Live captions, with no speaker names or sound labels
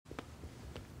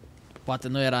Poate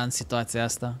nu era în situația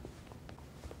asta.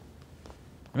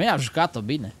 Mi-a jucat-o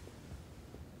bine.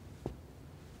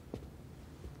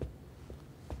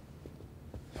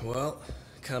 Well,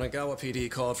 Kanagawa PD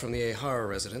called from the Ahara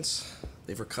residence.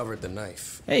 They've recovered the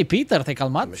knife. Hey, Peter, te-ai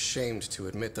calmat? I'm ashamed to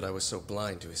admit that I was so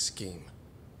blind to his scheme.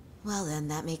 Well then,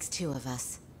 that makes two of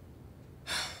us.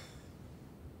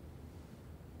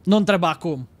 Nu întreba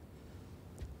cum.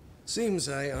 Seems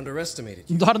I underestimated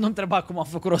you. Doar nu întreba cum am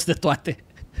făcut rost de toate.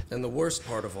 And the worst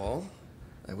part of all,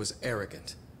 I was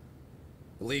arrogant.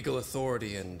 Legal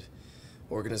authority and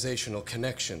organizational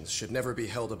connections should never be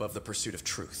held above the pursuit of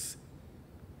truth.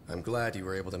 I'm glad you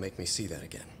were able to make me see that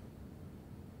again.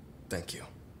 Thank you.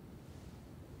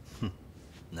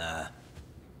 Nah.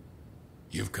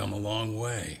 You've come a long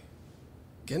way.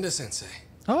 Genda-sensei.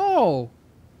 Oh!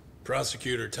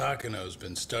 Prosecutor Takano's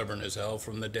been stubborn as hell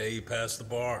from the day he passed the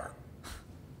bar.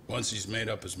 Once he's made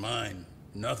up his mind,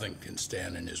 nothing can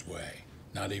stand in his way,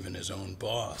 not even his own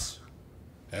boss.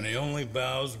 And he only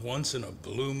bows once in a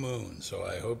blue moon, so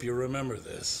I hope you remember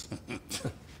this.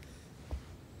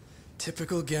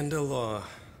 Typical Genda law.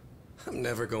 I'm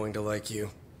never going to like you.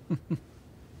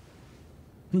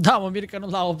 Da, mă mir că nu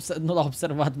l-a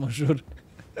observat, mă jur.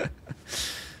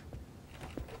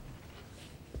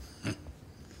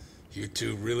 You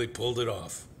two really pulled it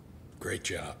off. Great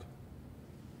job.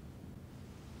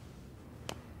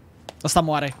 Ăsta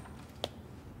moare.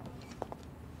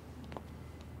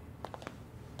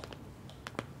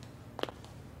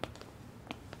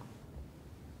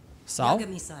 Sau?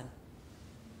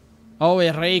 Oh, e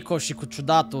Reiko și cu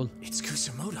ciudatul. It's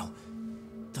Kusumoto,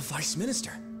 the vice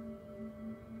minister.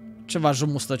 Ceva jum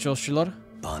mustăcioșilor.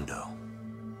 Bondo.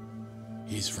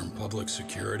 He's from public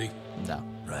security? Da.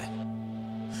 Right.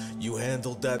 You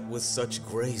handled that with such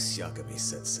grace,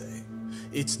 Yagami-sensei.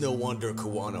 It's no wonder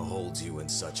Kawana holds you in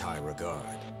such high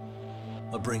regard.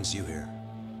 What brings you here?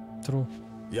 True.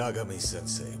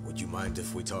 Yagami-sensei, would you mind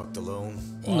if we talked alone?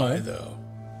 Why, though?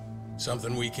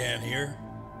 Something we can't hear?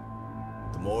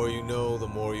 The more you know, the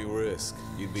more you risk.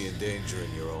 You'd be in danger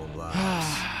in your own lives.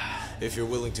 If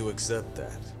you're willing to accept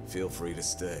that, feel free to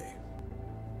stay.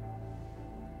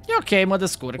 E ok, mă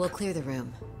descurc. We'll clear the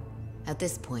room. At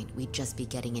this point, we'd just be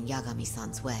getting in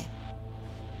Yagami-san's way.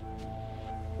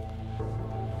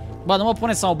 Bă, nu mă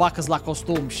pune să mă bacăs la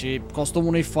costum și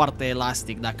costumul nu-i foarte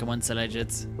elastic, dacă mă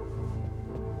înțelegeți.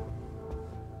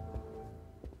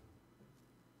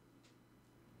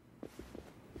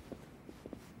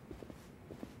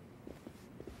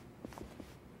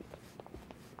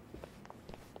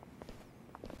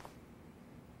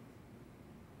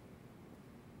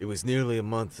 It was nearly a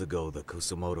month ago that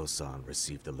Kusumoto-san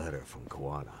received a letter from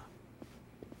Kawana,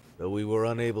 though we were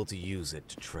unable to use it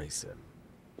to trace him.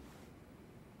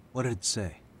 What did it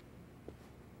say?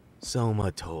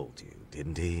 Soma told you,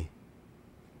 didn't he?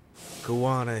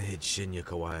 Kawana hid Shinya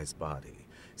Kawai's body,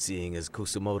 seeing as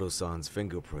Kusumoto-san's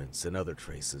fingerprints and other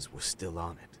traces were still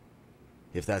on it.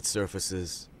 If that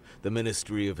surfaces, the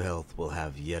Ministry of Health will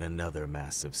have yet another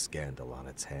massive scandal on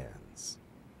its hands.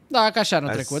 Da, ca așa anul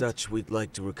As trecut. such, we'd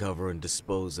like to recover and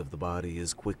dispose of the body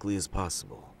as quickly as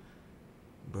possible.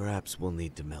 Perhaps we'll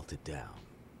need to melt it down.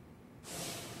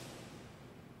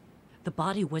 The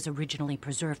body was originally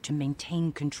preserved to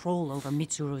maintain control over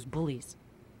Mitsuru's bullies.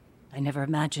 I never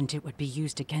imagined it would be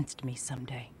used against me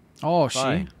someday. Oh, și?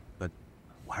 Fine, but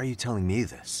why are you telling me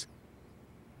this?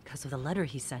 Because of the letter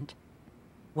he sent.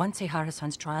 Once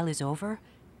Ehara-san's trial is over,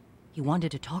 he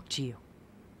wanted to talk to you.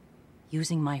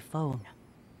 Using my phone.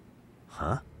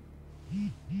 Huh?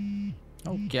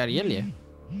 Oh, chiar el e.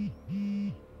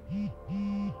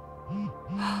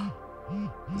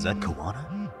 Is that Kawana?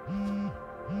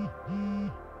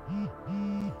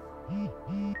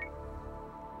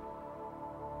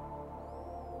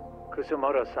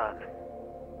 Kusumoto-san,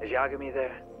 is Yagami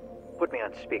there? Put me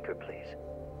on speaker, please.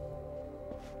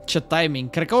 Ce timing.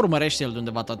 Cred că urmărește el de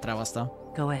undeva toată treaba asta.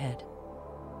 Go ahead.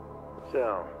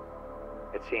 So,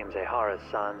 it seems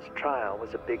Ehara-san's trial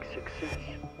was a big success.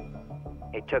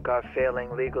 He took our failing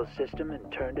legal system and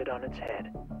turned it on its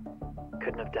head.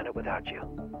 Couldn't have done it without you.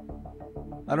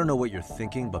 I don't know what you're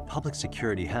thinking, but public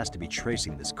security has to be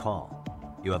tracing this call.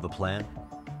 You have a plan?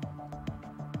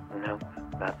 Nope,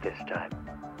 not this time.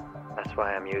 That's why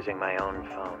I'm using my own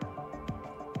phone.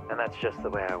 And that's just the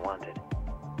way I want it.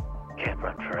 Can't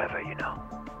run forever, you know.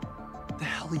 What the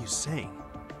hell are you saying?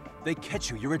 They catch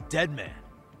you, you're a dead man.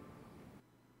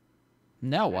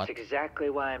 Now what? That's exactly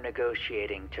why I'm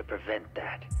negotiating to prevent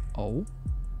that. Oh?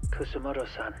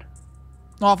 Kusumoto-san.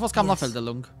 Nu, a fost cam la fel de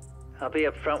lung. I'll be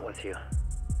upfront with you.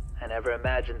 I never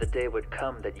imagined the day would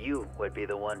come that you would be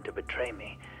the one to betray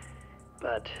me.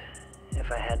 But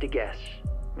if I had to guess,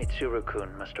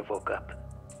 Mitsuru-kun must have woke up.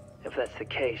 If that's the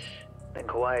case, then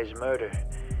Kawai's murder,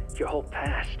 your whole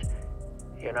past,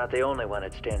 you're not the only one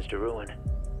it stands to ruin.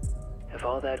 If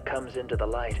all that comes into the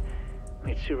light,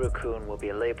 Mitsuru-kun will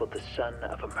be labeled the son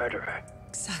of a murderer.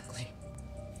 Exactly.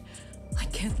 I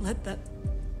can't let that...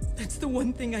 That's the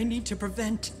one thing I need to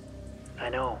prevent. I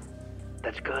know.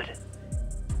 That's good.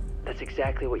 That's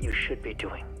exactly what you should be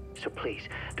doing. So please,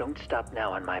 don't stop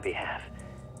now on my behalf.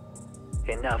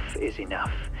 Enough is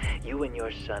enough. You and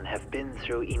your son have been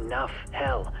through enough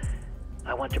hell.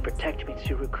 I want to protect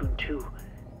Mitsuru-kun too.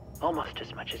 Almost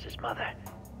as much as his mother.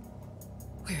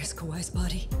 Where is Kawai's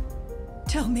body?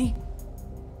 Tell me.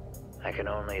 I can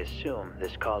only assume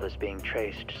this call is being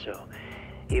traced, so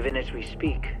even as we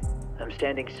speak, I'm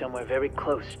standing somewhere very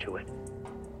close to it.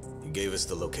 You gave us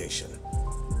the location.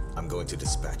 I'm going to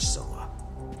dispatch Soma.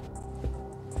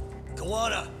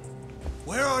 Kawana!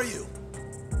 Where are you?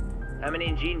 I'm in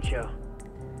Injincho.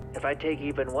 If I take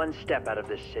even one step out of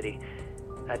this city,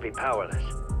 I'd be powerless.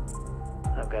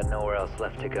 I've got nowhere else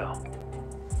left to go.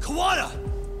 Kawana!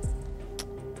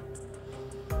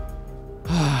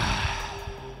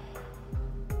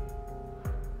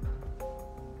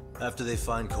 After they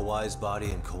find Kawai's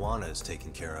body and Kawana is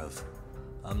taken care of,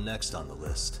 I'm next on the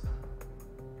list.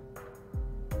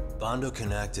 Bando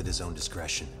can act at his own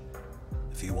discretion.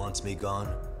 If he wants me gone,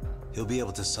 he'll be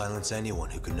able to silence anyone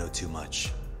who could know too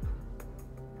much.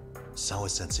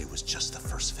 Sawa-sensei was just the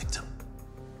first victim.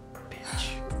 Bitch.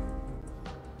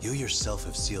 You yourself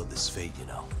have sealed this fate, you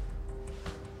know.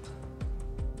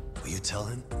 Will you tell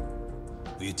him?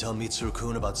 Will you tell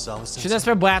Mitsuru-kun about Sawa-sensei? Și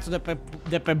despre băiatul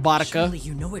de pe barcă. Surely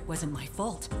you know it wasn't my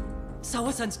fault.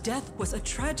 Sawa-san's death was a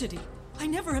tragedy. I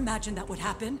never imagined that would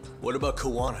happen. What about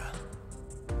Kawana?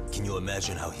 Can you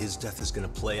imagine how his death is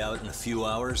gonna play out in a few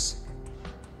hours?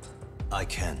 I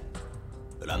can,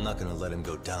 but I'm not gonna let him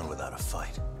go down without a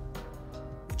fight.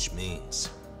 Which means,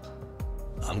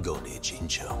 I'm going to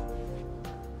Ijincho.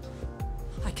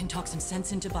 I can talk some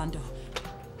sense into Bando.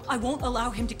 I won't allow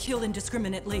him to kill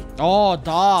indiscriminately. Oh,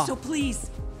 da. So please,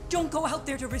 don't go out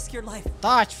there to risk your life.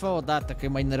 Taci, fă odată, că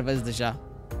mă enervez deja.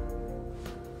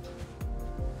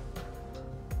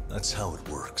 That's how it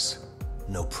works.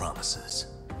 No promises.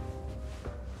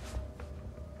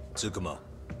 Tsukumo,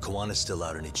 Kawana's still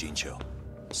out in Ijincho.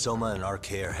 Soma and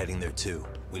RK are heading there too.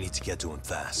 We need to get to him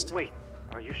fast. Wait,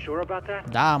 are you sure about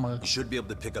that? Da, mă. You should be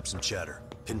able to pick up some chatter.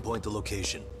 Pinpoint the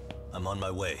location. I'm on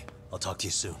my way. I'll talk to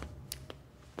you soon.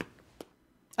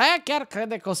 Aia chiar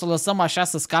crede că o să lăsăm așa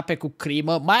să scape cu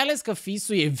crimă, mai ales că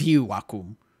fisul e viu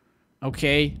acum. Ok?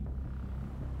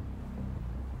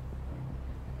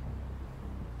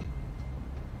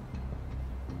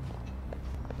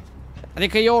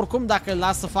 Adică eu oricum dacă îl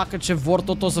las să facă ce vor,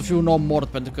 tot o să fiu un om mort,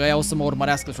 pentru că ăia o să mă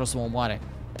urmărească și o să mă omoare.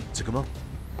 Tsukumo?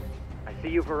 I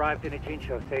see you've arrived in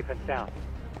Ijincho safe and sound.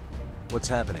 What's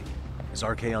happening? Is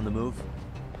RK on the move?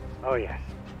 Oh yes.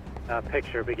 A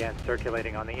picture began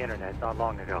circulating on the internet not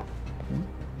long ago.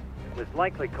 It was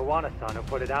likely Kawana-san who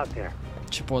put it out there.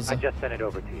 Ce poză? I just sent it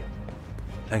over to you.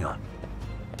 Hang on.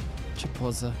 Ce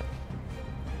poză?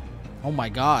 Oh my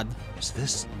god. Is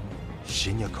this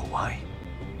Shinya Kawai?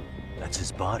 That's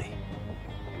his body.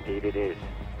 Indeed it is.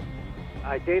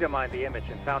 I data mined the image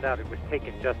and found out it was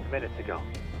taken just minutes ago.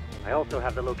 I also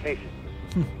have the location.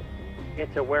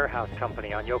 It's a warehouse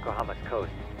company on Yokohama's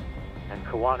coast. And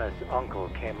Kawana's uncle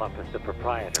came up as the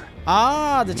proprietor.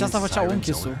 Ah, deci asta făcea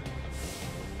unchisul.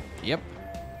 Yep.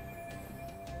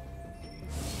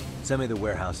 Send me the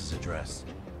warehouse's address.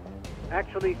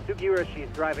 Actually, Sugihirashi is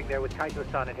driving there with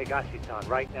Kaito-san and Higashi-san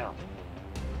right now.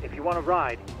 If you want to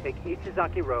ride, take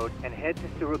Ichizaki Road and head to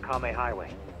Surukame Highway.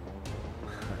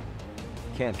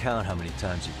 Can't count how many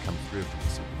times you've come through for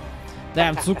this.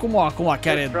 Damn, Tsukumo acum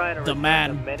chiar e Just trying to the return man.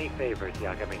 the many favors,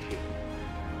 Yagamichi.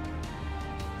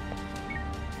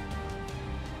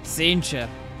 Sincer.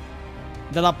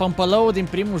 De la pămpălăul din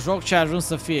primul joc ce a ajuns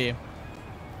să fie.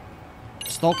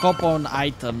 Stock up on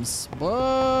items.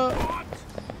 Bă...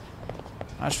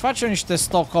 Aș face niște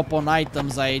stock up on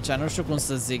items aici, nu știu cum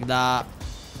să zic, dar...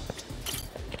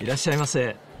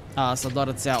 Asta doar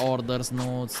îți ia orders,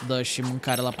 nu îți dă și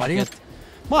mâncare la pachet.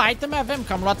 Mă, iteme avem,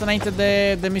 că am luat înainte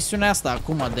de misiunea asta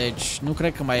acum, deci nu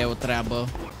cred că mai e o treabă.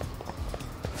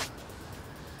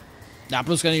 Da,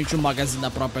 plus că nu e niciun magazin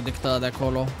aproape decât ăla de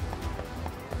acolo.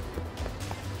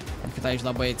 Decât aici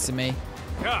la băieții mei.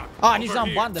 Ah, nici n-am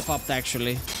bani de fapt,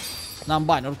 actually. N-am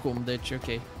bani oricum, deci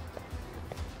ok.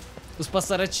 Îs pe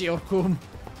sărăcie oricum.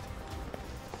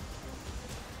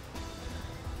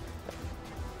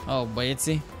 Oh,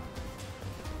 băieții.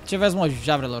 Ce vezi, mă,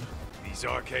 javrelor? These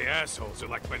RK assholes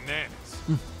are like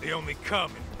bananas. They only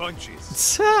come in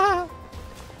bunches.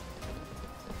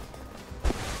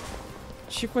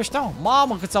 Și cu ăștia, mă?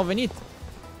 Mamă, câți au venit!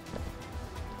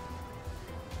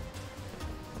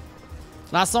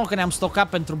 Lasă-mă că ne-am stocat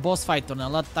pentru boss fight-uri.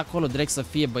 Ne-am luat acolo direct să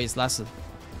fie, băieți, lasă.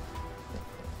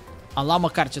 Am luat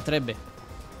măcar ce trebuie.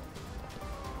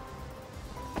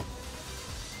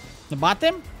 Ne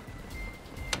batem?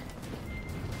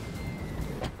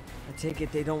 I take it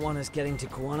they don't want us getting to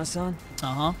Kuwana-san?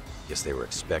 Aha. Guess they were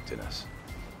expecting us.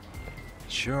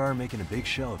 Sure are making a big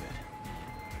show of it.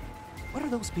 What are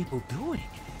those people doing?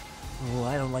 Oh,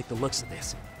 I don't like the looks of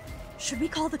this. Should we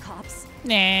call the cops?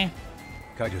 Nah.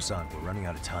 Kaido-san, we're running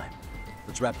out of time.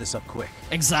 Let's wrap this up quick.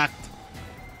 Exact.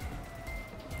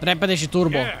 Repede și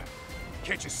turbo. Yeah.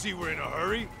 Can't you see we're in a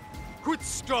hurry? Quit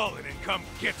stalling and come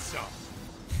get some.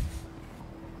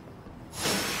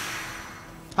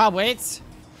 Ha, băieți.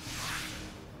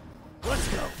 Let's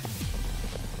go.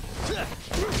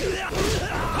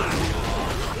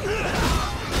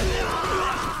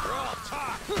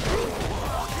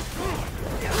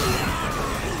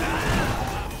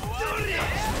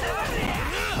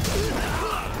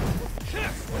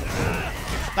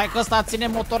 Stai că ăsta ține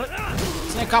motor.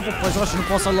 Ține capul pe jos și nu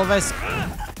pot să-l lovesc.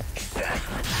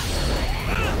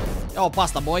 Ia-o pe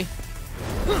asta, boy.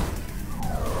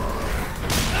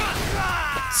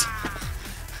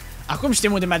 Acum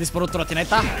știm unde mi-a dispărut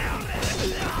trotineta.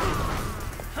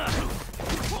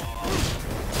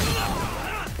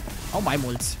 Au mai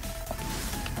mulți.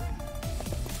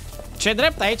 Ce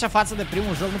drept aici față de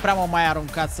primul joc, nu prea m-au mai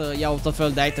aruncat să iau tot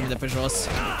felul de iteme de pe jos.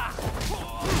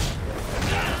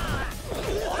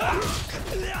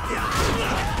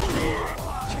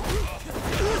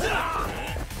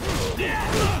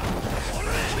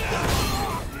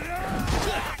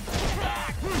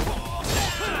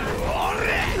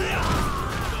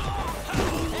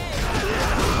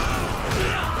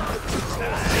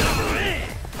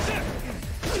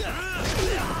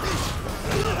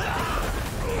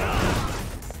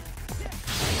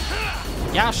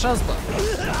 Ia așa-ți, bă!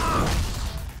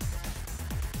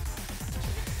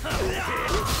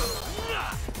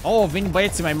 Oh, vin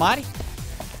băieții mai mari?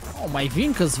 Oh, mai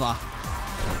vin câțiva.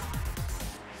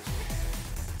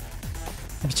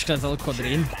 Bicicleta lui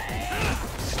Codrin.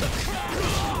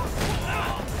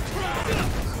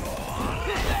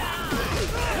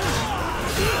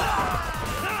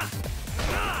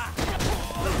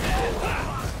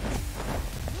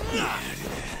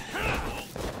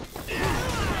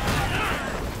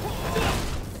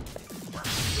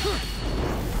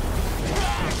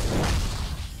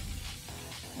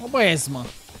 Băieți, mă.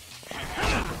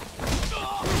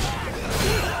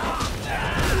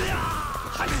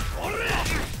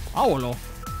 Aolo.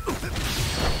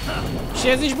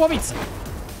 Ce zici, bobiță?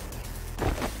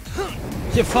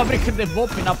 E fabrică de bob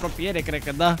în apropiere, cred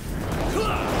că da.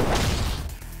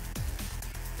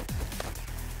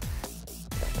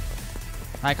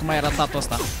 Hai că mai e ratat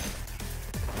ăsta.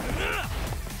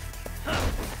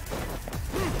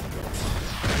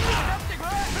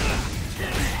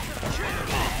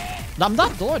 Dar-am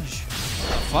dat dodge.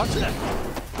 Fuck.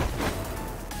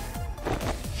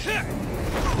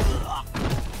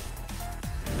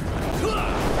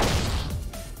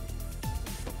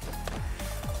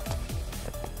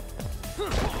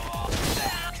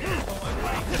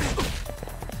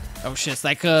 Oh shit,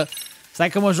 stai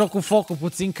că mă joc cu focul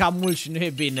puțin cam mult și nu e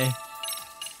bine.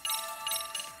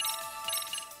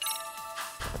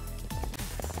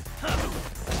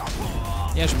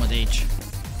 Ia-și mă de aici.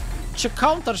 Ce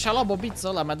counter și-a luat bobiță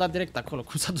ăla, mi-a dat direct acolo,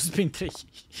 cum s-a dus printre ei.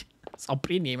 Sau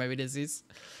prin ei, mai bine zis.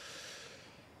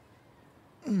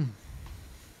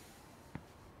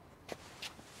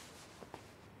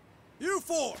 You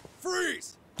four, freeze!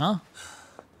 Huh?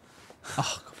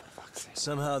 Oh, for fuck's sake.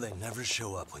 Somehow they never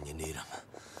show up when you need them.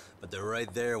 But they're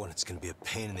right there when it's gonna be a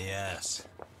pain in the ass.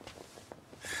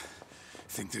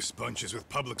 Think this bunch is with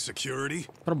public security?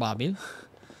 Probabil.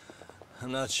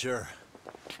 I'm not sure.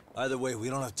 Either way, we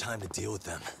don't have time to deal with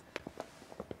them.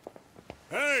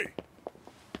 Hey!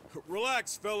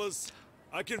 Relax, fellas.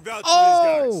 I can vouch for these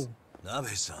guys.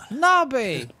 Nabe-san.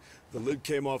 Nabe! The lid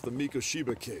came off the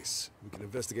Mikoshiba case. We can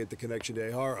investigate the connection to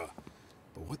Ehara.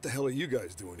 But what the hell are you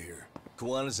guys doing here?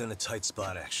 Kuwana's in a tight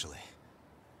spot, actually.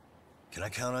 Can I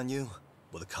count on you?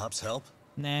 Will the cops help?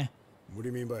 Nah. What do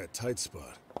you mean by a tight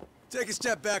spot? Take a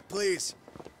step back, please.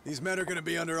 These men are gonna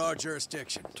be under our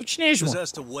jurisdiction. Tu cine ești, Just mă?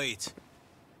 has to wait.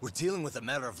 We're dealing with a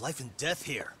matter of life and death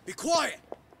here. Be quiet!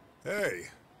 Hey,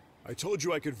 I told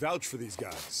you I could vouch for these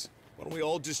guys. Why don't we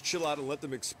all just chill out and let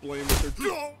them explain what they're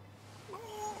doing?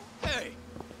 Hey!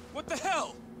 What the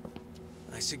hell?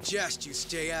 I suggest you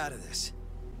stay out of this.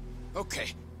 Okay,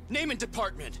 name and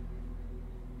department.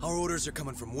 Our orders are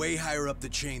coming from way higher up the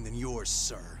chain than yours,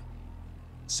 sir.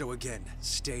 So again,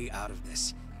 stay out of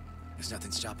this. There's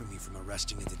nothing stopping me from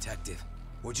arresting a detective.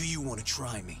 Or do you want to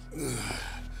try me?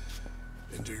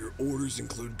 And do your orders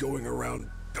include going around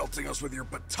belting us with your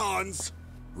batons?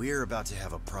 We're about to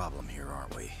have a problem here,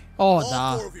 aren't we? Oh, All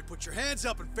da. 4 of you, put your hands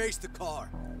up and face the car.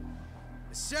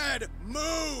 I said,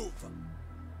 move!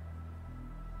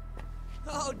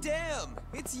 Oh, damn!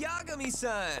 It's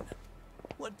Yagami-san!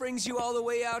 What brings you all the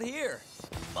way out here?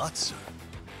 Matsu?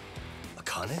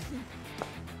 Akane?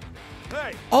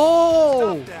 Hey!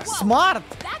 Oh! Smart!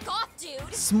 Back off,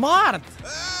 dude! Smart!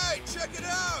 Hey, check it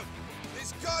out!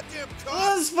 These goddamn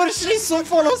În sfârșit sunt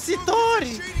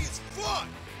folositori!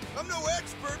 I'm no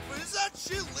expert, but is that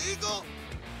shit legal?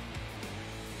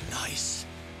 Nice.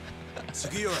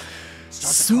 Sugiura,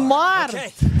 start Smart! the car.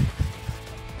 Okay.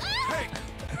 Hey!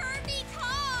 Kirby,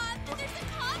 cop! There's a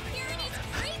cop here and he's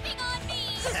creeping on me!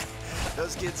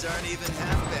 Those kids aren't even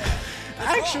half bad.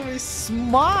 Actually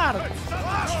smart!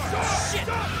 Shit!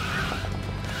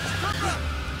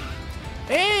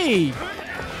 Ei!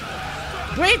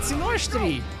 Băieții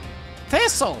noștri!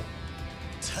 Teso!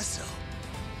 Teso?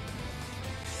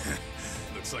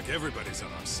 Looks like everybody's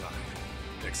on our side.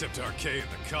 Except RK and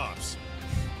the cops.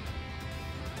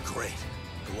 Great.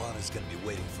 Guana's gonna be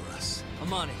waiting for us.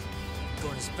 I'm on it.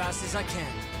 Going as fast as I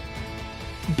can.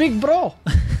 Big bro!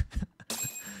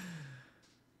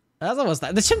 Asta vă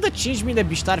stai. De ce îmi dă 5000 de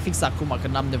biștari fix acum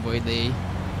când n-am nevoie de ei?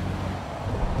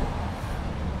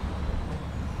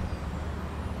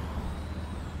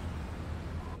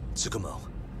 Tsukumo,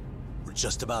 we're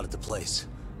just about at the place.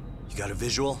 You got a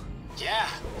visual? Yeah,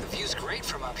 the view's great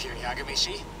from up here,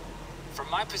 Yagami-shi. From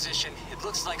my position, it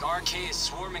looks like RK is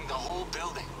swarming the whole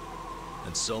building.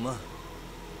 And Soma?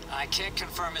 I can't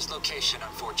confirm his location,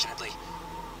 unfortunately.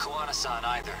 Koana-san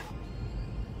either.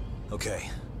 Okay.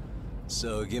 So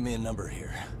give me a number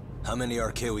here. How many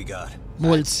RK we got?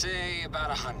 I'd say about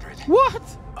 100. What?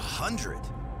 100?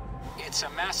 It's a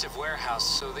massive warehouse,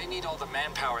 so they need all the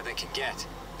manpower they can get.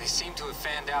 They seem to have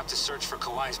fanned out to search for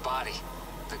Kawai's body.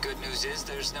 The good news is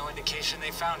there's no indication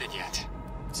they found it yet.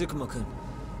 Tsukumo-kun,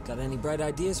 got any bright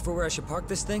ideas for where I should park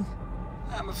this thing?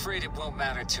 I'm afraid it won't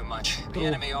matter too much. The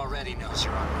enemy already knows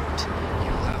you're en route.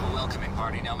 You'll have a welcoming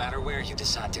party no matter where you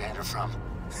decide to enter from.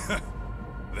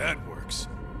 That works.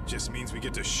 Just means we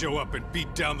get to show up and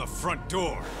beat down the front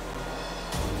door.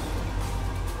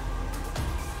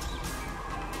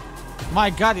 My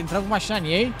God, intrăm cu mașina în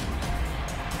ei?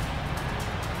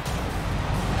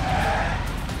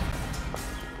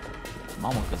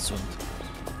 Mamă, cât sunt.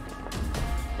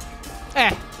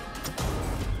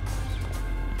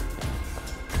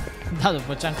 Da,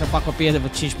 după ce am crăpat copiii de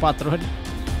vreo 5-4 ori.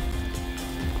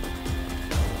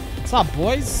 What's up,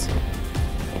 boys?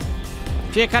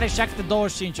 Fiecare știa câte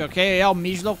 25, ok? Eu iau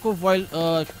mijlocul, voi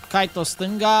Kaito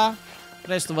stânga,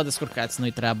 restul vă descurcați,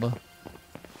 nu-i treabă.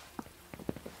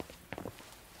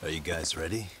 Are you guys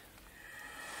ready?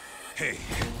 Hey,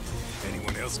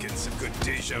 anyone else getting some good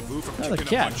deja vu from Another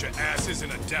kicking a cat. bunch of asses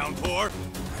in a downpour?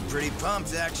 I'm pretty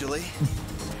pumped, actually.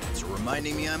 It's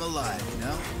reminding me I'm alive, you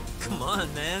know? Come on,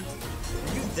 man.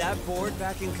 Are you that bored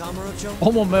back in Kamurocho?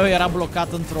 Omul meu era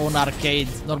blocat într-un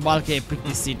arcade. Normal că e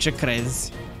plictisit, ce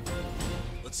crezi?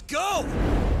 Let's go!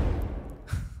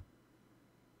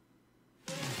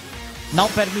 N-au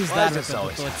permis de arme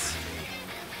pentru toți.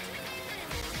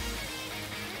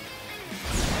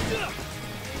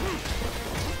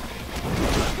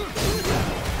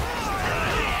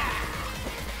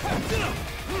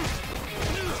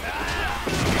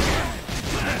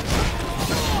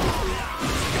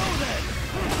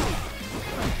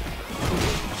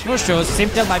 Și nu știu,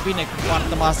 simt el mai bine cu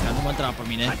poartă masca, nu mă întreba pe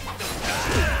mine.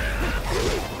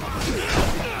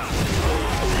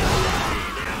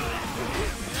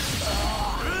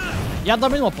 Ia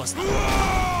dă-mi mă pe ăsta.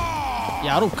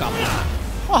 Ia rup capul.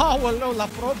 Aoleu, la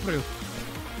propriu.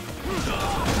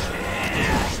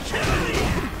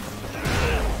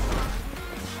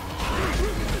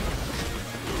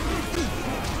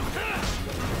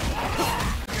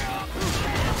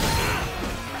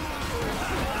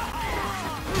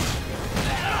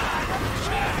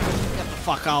 Get the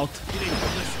fuck out.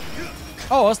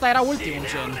 Oh, ăsta era ultimul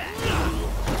gen.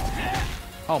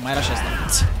 Oh, mai era și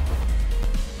ăsta.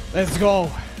 Let's go!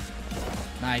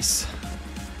 Nice.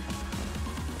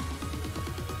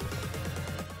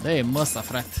 Ei, mă ăsta,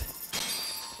 frate.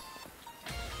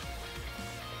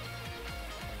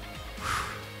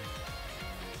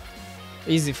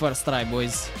 Easy first try,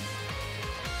 boys.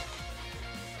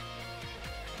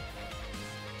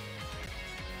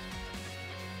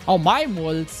 Au mai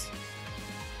mulți.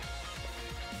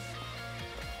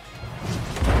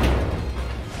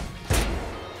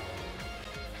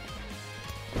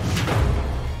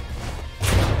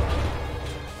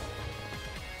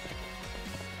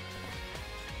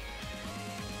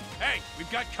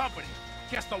 got company.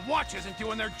 Guess the watch isn't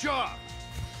doing their job.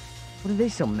 What are they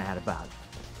so mad about?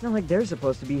 It's not like they're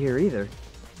supposed to be here either.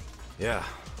 Yeah,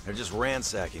 they're just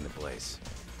ransacking the place.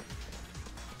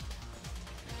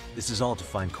 This is all to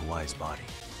find Kawhi's body.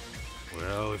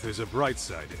 Well, if there's a bright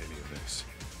side to any of this,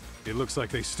 it looks like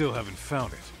they still haven't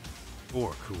found it.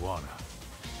 Or Kuwana.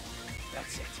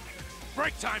 That's it.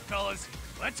 Break time, fellas!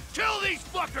 Let's kill these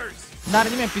fuckers! N-are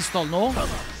nimeni pistol, nu?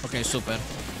 Ok, super.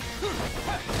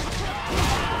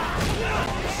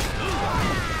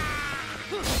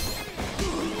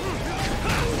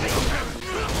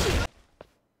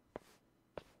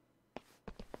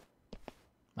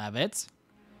 Mai aveți?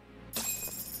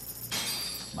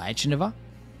 Mai e cineva?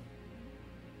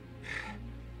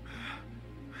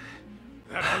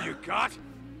 That all you got?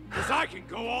 Cause I can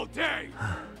go all day!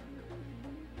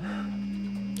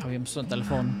 Oh, îmi sună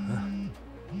telefonul.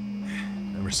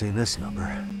 Never seen this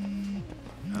number.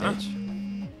 Deci.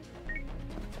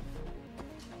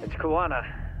 It's Kuwana.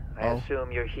 I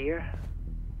assume you're here?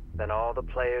 Then all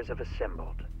the players have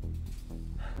assembled.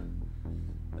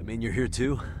 I mean, you're here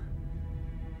too?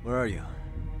 Where are you?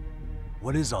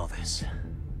 What is all this?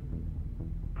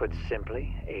 Put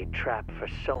simply, a trap for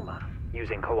Soma,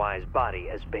 using Kawhi's body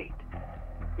as bait.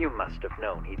 You must have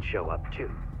known he'd show up too.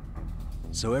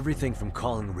 So everything from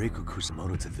calling Riku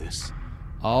Kusumoto to this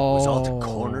Oh. was all to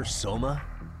corner Soma?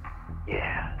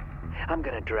 Yeah. I'm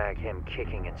gonna drag him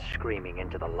kicking and screaming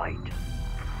into the light.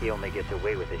 He only gets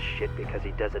away with his shit because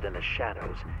he does it in the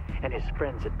shadows, and his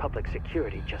friends at public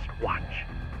security just watch.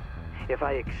 If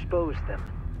I expose them,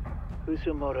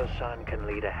 Kusumoto-san can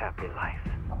lead a happy life.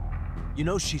 You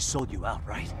know she sold you out,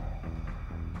 right?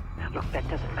 Look, that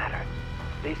doesn't matter.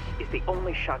 This is the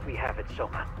only shot we have at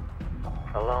Soma.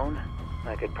 Alone,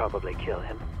 I could probably kill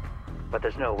him, but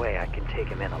there's no way I can take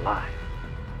him in alive.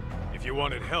 If you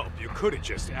wanted help, you could have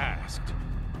just asked.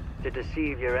 To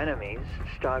deceive your enemies,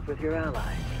 start with your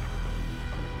allies.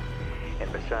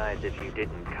 And besides, if you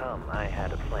didn't come, I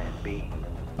had a plan B.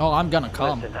 Oh, I'm gonna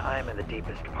come. Listen, I'm in the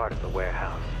deepest part of the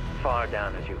warehouse, far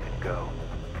down as you can go.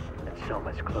 And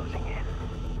Soma's closing in.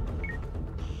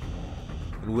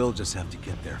 And we'll just have to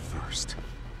get there first.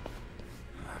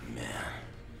 Oh, man.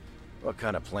 What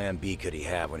kind of plan B could he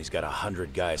have when he's got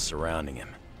 100 guys surrounding him?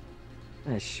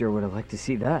 I sure would have liked to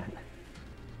see that.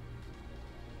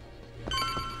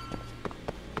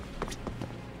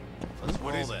 Let's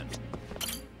roll then.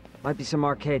 Might be some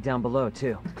arcade down below,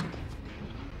 too.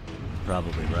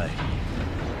 Probably right.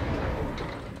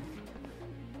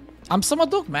 Am să mă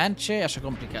duc, man. Ce e așa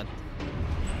complicat?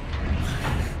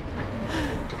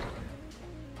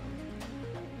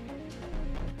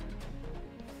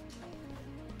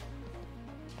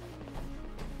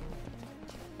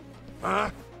 Huh?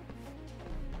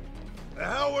 The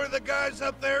hell were the guys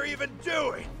up there even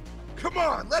doing? Come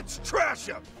on, let's trash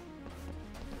them!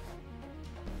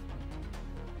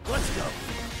 Let's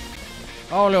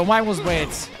go! Aoleu, mai mulți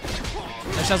băieți.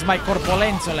 Așa-s mai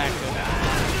corpolenți o leacă.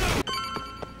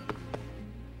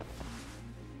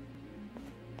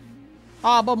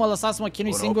 Ah, bă, mă lăsați să mă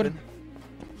chinui singur?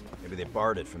 Maybe they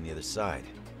barred it from the other side.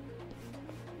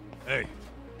 Hey,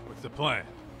 what's the plan?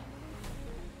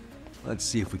 Let's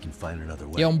see if we can find another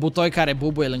way. E un butoi care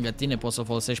bubuie lângă tine, poți să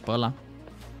folosești pe ăla.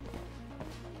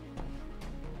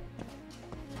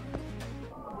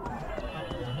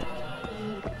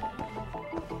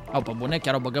 Au, pe bune,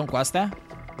 chiar o băgăm cu astea?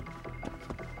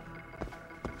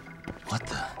 What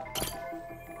the?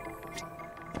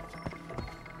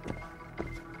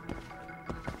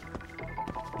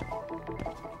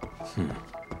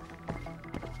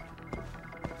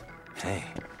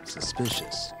 Hey,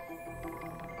 suspicious.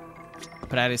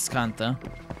 Prea riscantă.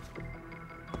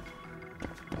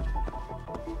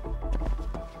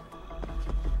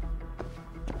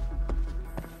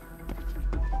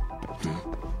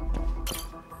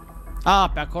 A,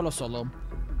 pe acolo să o luăm.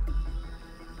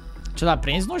 Ce l-a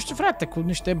prins? Nu știu, frate, cu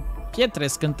niște pietre,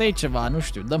 scântei ceva, nu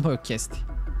știu, dă-mă o chestie.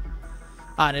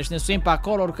 A, deci ne suim pe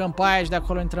acolo, urcăm pe aia și de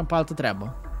acolo intrăm pe altă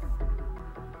treabă.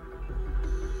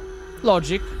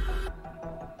 Logic.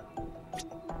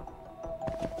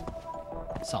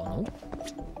 Sau nu?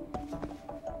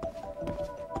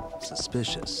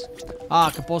 Suspicious. A,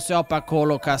 că pot să iau pe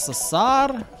acolo ca să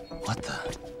sar. What the?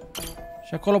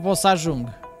 Și acolo pot să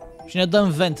ajung. Și ne dăm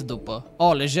vent după.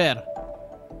 Oh, lejer.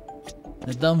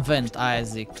 Ne dăm vent, aia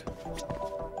zic.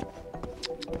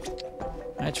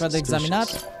 Ai ceva de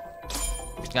examinat?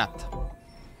 Gata.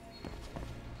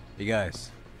 Hey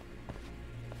guys.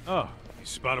 Oh, you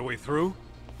spot a way through?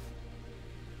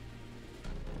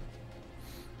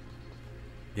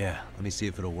 Yeah, let me see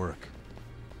if it'll work.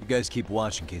 You guys keep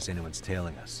watch in case anyone's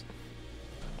tailing us.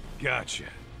 Gotcha.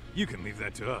 You can leave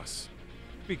that to us.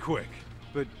 Be quick,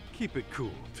 but keep it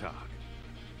cool, Talk.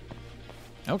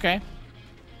 Okay.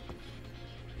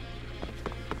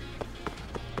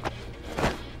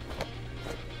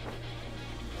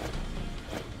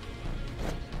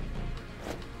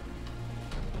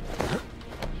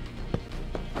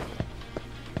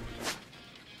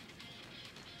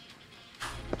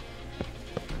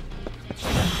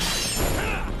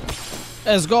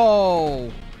 Let's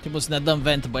go! Trebuie să ne dăm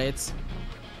vent, băieți.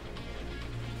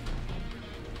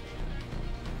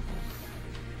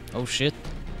 Oh shit.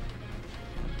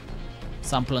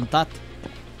 S-am plantat.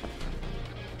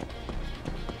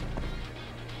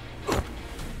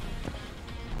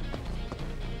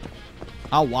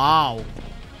 Oh, wow.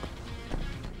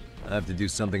 I have to do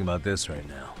something about this right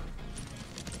now.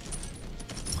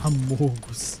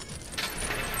 Amogus.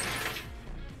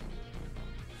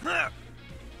 Here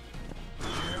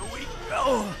we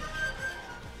go.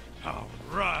 All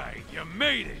right, you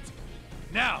made it.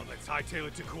 Now let's hightail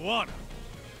it to Kuwana.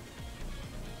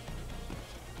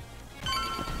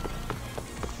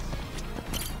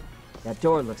 That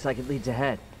door looks like it leads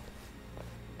ahead.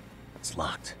 It's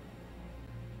locked.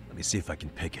 Let me see if I can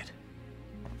pick it.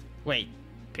 Wait,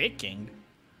 picking?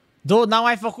 Dude, n-am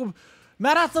mai făcut...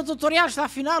 Mi-arată tutorial și la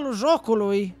finalul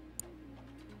jocului.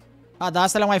 A, dar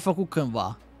asta le-am mai făcut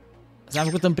cândva. Le-am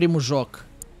făcut în primul joc.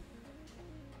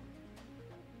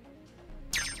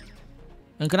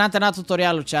 Încă n-am terminat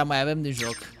tutorialul, ce mai avem din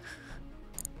joc.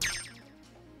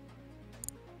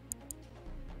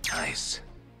 Nice.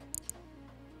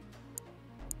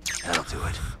 That'll do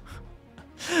it.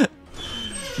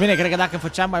 Bine, cred că dacă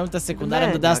făceam mai multe secundare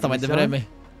îmi dădea asta mai devreme.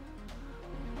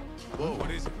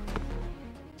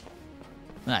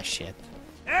 Ah, shit.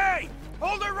 Hey!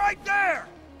 Hold it right there!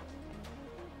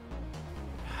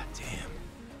 God damn.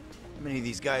 How many of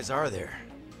these guys are there?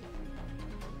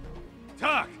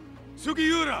 Tak!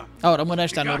 Sugiura! Oh, rămân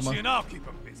ăștia în urmă. I'll keep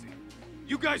them busy.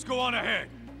 You guys go on ahead.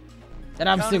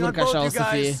 Eram sigur că așa o să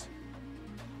fie.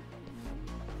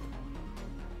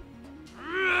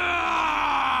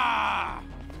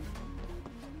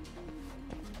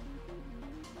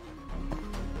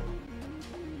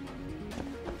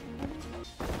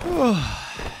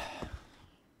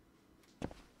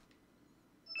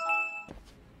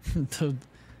 Dude.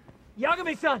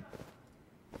 Yagami-san!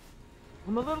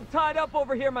 I'm a little tied up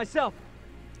over here myself.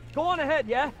 Go on ahead,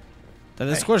 yeah? Te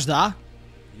descurci, da?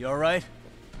 You alright?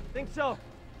 Think so.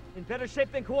 In better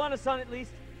shape than Kuwana-san at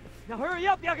least. Now hurry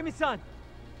up, Yagami-san!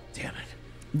 Damn it.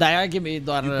 Da, Yagami e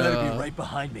doar... You better be right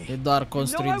behind me. E doar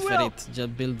construit diferit. Just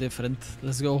build different.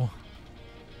 Let's go.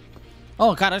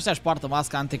 Oh, care ăștia își poartă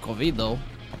masca anti-Covid-o.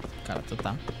 Care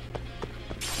atâta.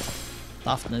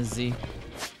 Toughness zi.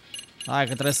 Hai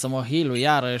că trebuie să mă heal-u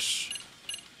iarăși.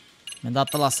 Mi-a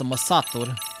dat ăla să mă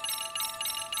satur.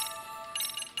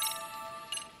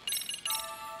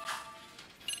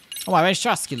 O, mai avem și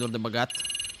ceva skill-uri de băgat.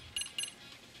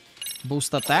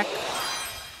 Boost attack.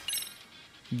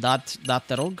 Da,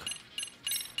 te rog.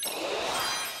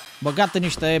 Băgat în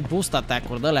niște boost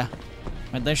attack-uri de-alea.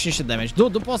 Mai dăm și niște damage. Nu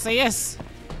pot să ies.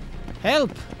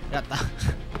 Help! Gata.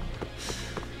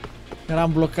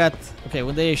 Eram blocat. Ok,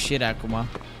 unde e ieșirea acum?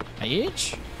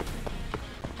 Aici?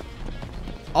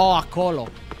 Oh, acolo.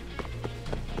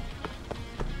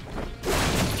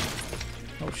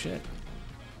 Oh, shit.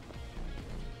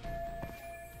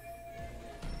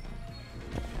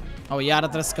 Oh, iară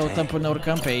trebuie să căutăm până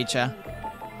urcăm pe aici.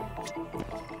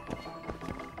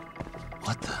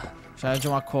 What the? Și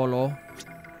ajungem acolo.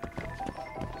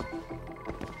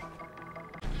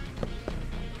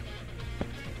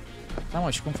 Da,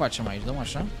 mă, și cum facem aici? Dăm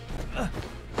așa?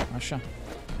 Așa.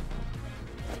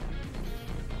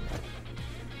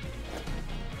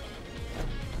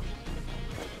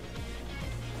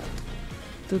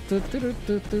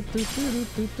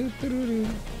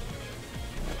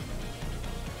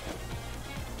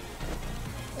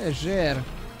 Lejer.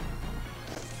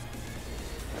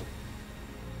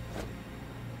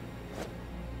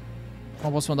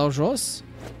 Cum pot să mă dau jos?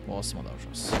 Pot să mă dau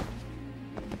jos.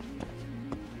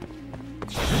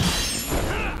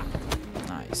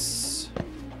 Nice.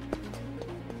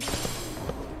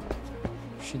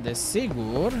 Și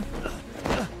desigur,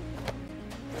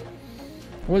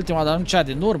 ultima, dar nu cea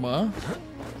din urmă,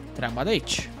 treaba de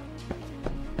aici.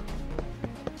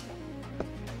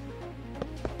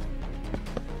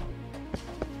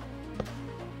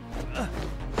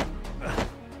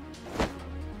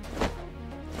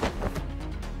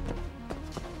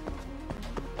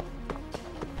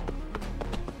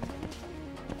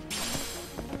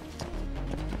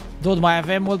 Dude, mai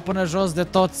avem mult până jos de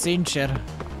tot, sincer.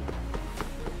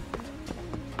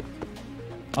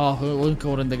 Oh, încă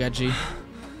un rând de gagii.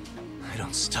 I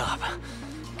don't stop.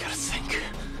 Gotta think.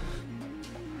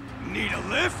 Need a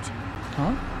lift?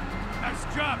 Huh? Nice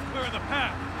job clearing the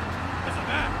path. Because of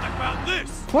that, I found this.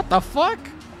 What the fuck?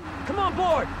 Come on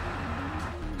board.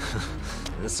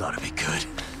 This ought to be good.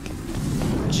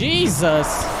 Jesus.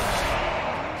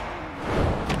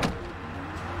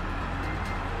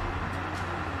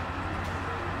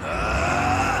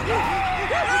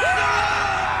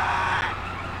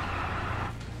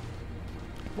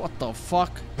 What the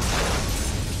fuck?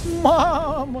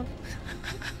 Mamă!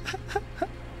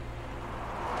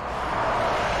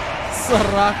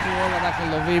 Săracul ăla dacă îl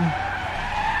lovim.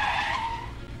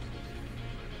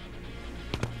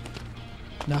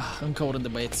 Da, încă un rând de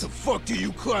băieți. The fuck do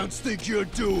you clowns think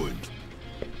you're doing?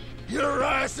 Your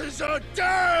asses are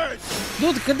dead!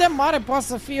 Dude, cât de mare poate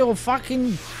să fie o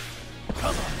fucking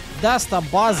de asta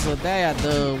bază, de aia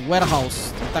de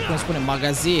warehouse, dacă cum spune,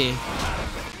 magazie.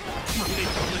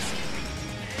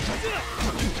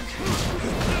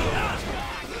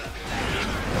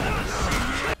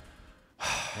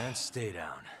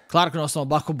 Clar că nu o să mă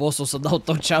bag cu boss-ul, o să dau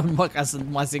tot ce am numai ca să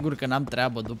mă asigur că n-am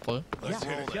treabă după.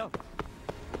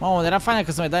 Mamă, era faină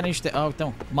că să mai dai niște... Oh,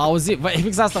 uite, m-a auzit, bă,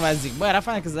 fix asta v-am zic. Bă, era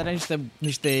faină că să dai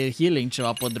niște healing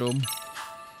ceva pe drum.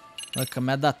 Bă, că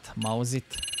mi-a dat, m-a auzit.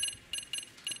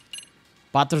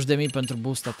 40.000 pentru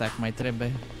boost attack mai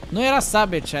trebuie. Nu era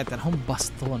sabie chat, era un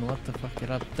baston, what the fuck,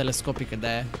 era telescopică de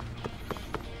aia.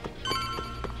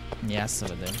 Ia să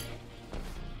vedem.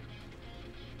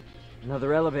 Another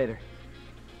elevator.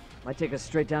 Might take us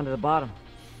straight down to the bottom.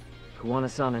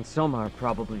 Kuwana-san and Soma are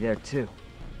probably there too.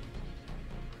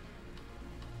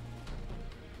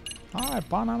 Hai,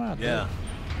 pana mea. Yeah,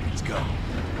 let's go.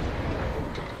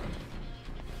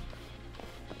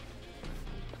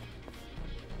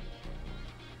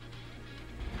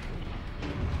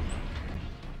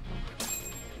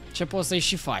 Ce poți să-i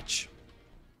și faci?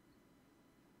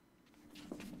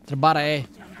 Întrebarea e,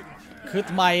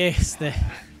 cât mai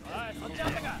este?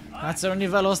 Ați un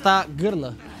nivelul ăsta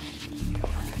gârlă.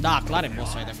 Da, clar e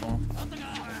boss fight de acum.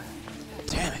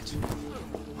 Damn it!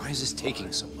 Why is this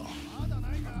taking so long?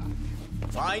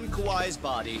 Find Kawai's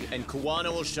body and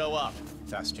Kuwana will show up.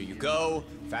 Faster you go,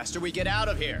 faster we get out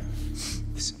of here.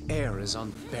 This air is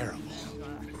unbearable.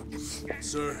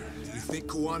 Sir, do you think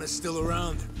Kuwana's still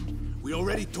around? We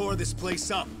already tore this place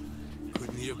up.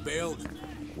 Couldn't he have bailed?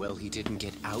 Well, he didn't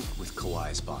get out with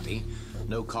Kawai's body.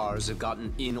 No cars have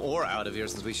gotten in or out of here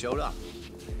since we showed up.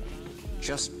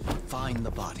 Just find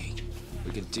the body.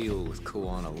 We can deal with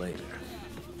Kuwana later.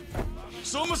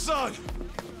 Soma-san!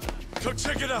 Come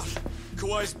check it out.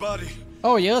 Kawai's body.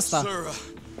 Oh, e ăsta. Sir,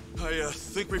 I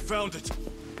think we found it.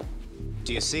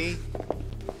 Do you see?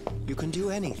 You can do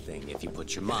anything if you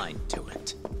put your mind to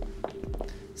it.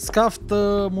 Scaft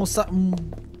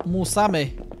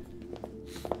Musame.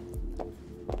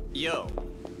 Yo,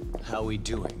 how we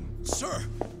doing? Sir,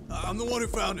 I'm the one who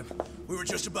found him. We were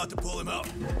just about to pull him out.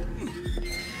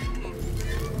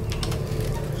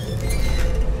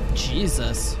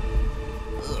 Jesus.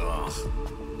 Ugh,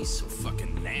 he's so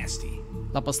fucking nasty.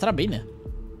 L-a păstrat bine.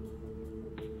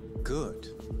 Good.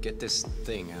 Get this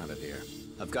thing out of here.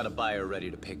 I've got a buyer ready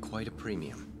to pay quite a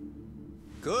premium.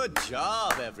 Good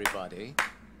job, everybody.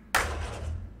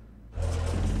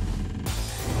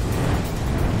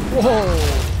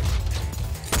 Wow.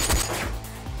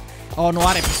 Oh, nu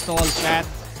are pistol, chat.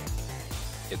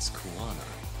 It's Kuwana.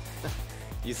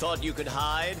 You thought you could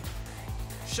hide?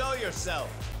 Show yourself.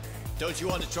 Don't you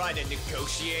want to try to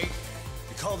negotiate?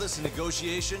 You call this a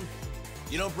negotiation?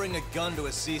 You don't bring a gun to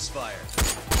a ceasefire.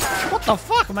 What the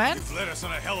fuck, man? You've led us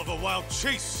on a hell of a wild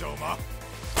chase, Soma.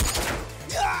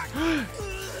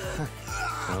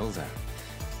 Well then.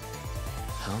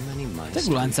 How many mice? Ce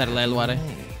glanțările el oare?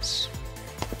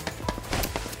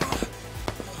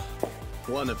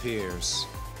 One appears.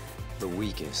 The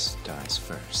weakest dies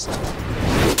first.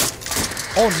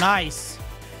 Oh, nice.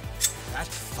 That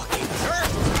fucking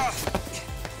hurt!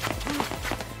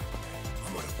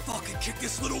 I'm gonna fucking kick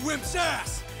this little wimp's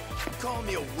ass! You calling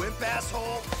me a wimp,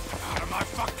 asshole? Out of my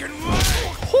fucking way!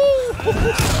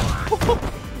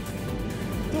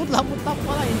 Dude, l-a mutat pe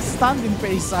ăla instant din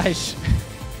peisaj.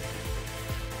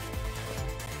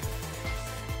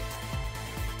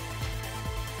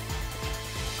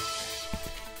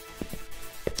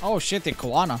 Oh shit, e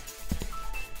Kuwana.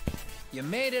 You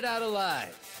made it out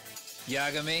alive,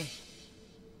 Yagami.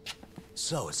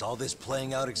 So, is all this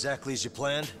playing out exactly as you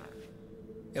planned?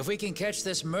 If we can catch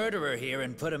this murderer here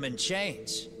and put him in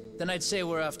chains, then I'd say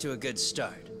we're off to a good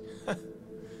start.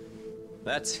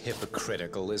 That's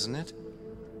hypocritical, isn't it?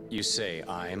 You say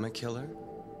I'm a killer?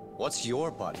 What's your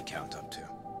body count up to?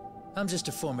 I'm just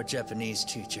a former Japanese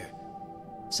teacher.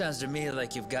 Sounds to me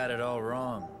like you've got it all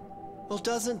wrong. Well,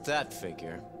 doesn't that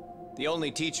figure? The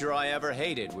only teacher I ever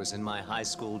hated was in my high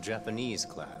school Japanese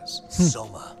class.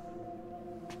 Soma.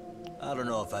 I don't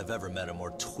know if I've ever met a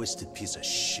more twisted piece of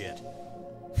shit.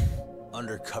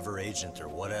 Undercover agent or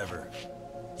whatever.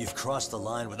 You've crossed the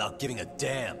line without giving a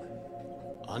damn.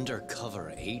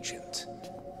 Undercover agent?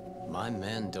 My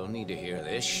men don't need to hear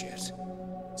this shit.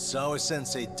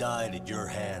 Sawa-sensei died at your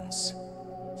hands.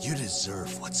 You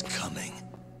deserve what's coming.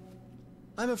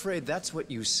 I'm afraid that's what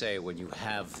you say when you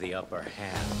have the upper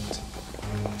hand.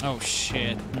 Oh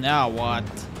shit, now what?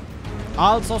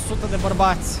 Alți 100 de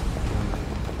bărbați.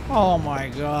 Oh my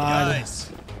god. Guys,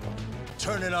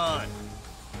 turn it on.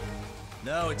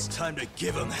 Now it's time to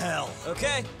give them hell.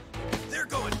 Okay.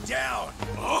 They're going down.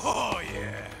 Oh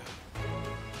yeah.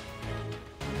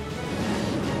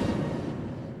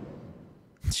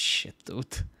 Shit,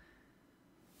 dude.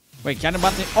 Wait, chiar ne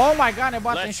batem? Oh my god, ne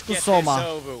batem și cu Soma.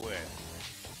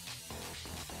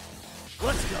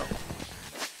 Let's go.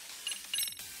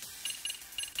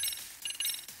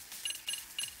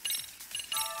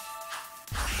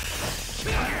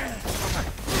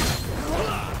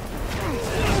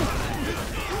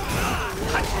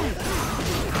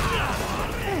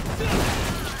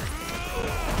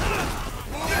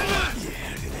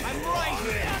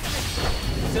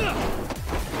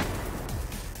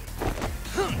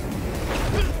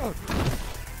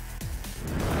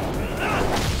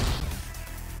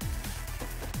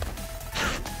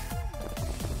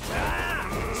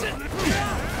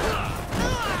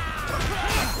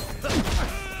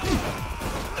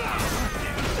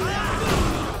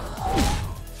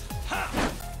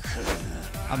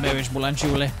 A meu, ești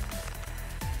bulanciule.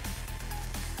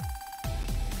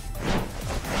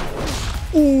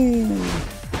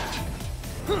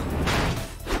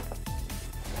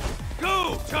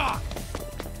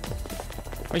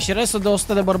 Păi și restul de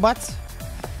 100 de bărbați?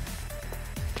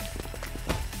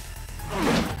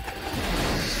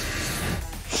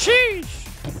 Sheesh!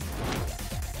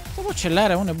 Bă, ce le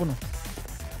are, unde bunul?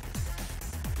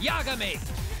 Yagami!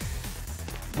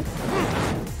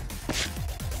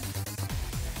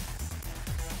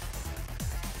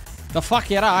 The fuck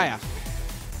era aia?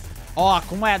 Oh,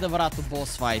 acum e adevăratul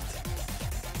boss fight.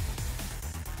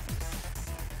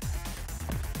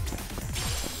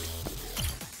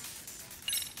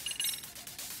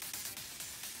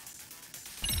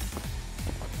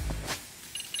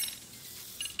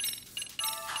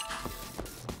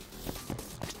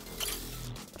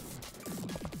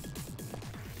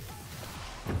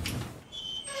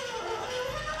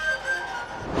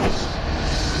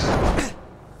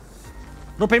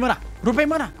 Rupe-i mâna! Rupe-i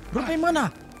mâna! Rupe-i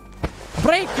mâna!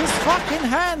 Break his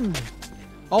fucking hand!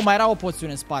 Oh, mai era o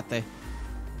poțiune în spate.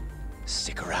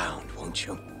 Stick around, won't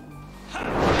you?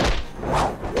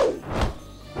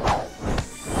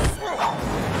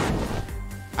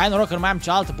 Ai noroc că nu mai am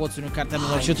cealaltă poțiune care te-am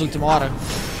învățit ultima oară.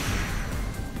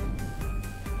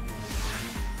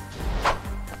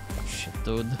 Shit,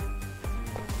 dude.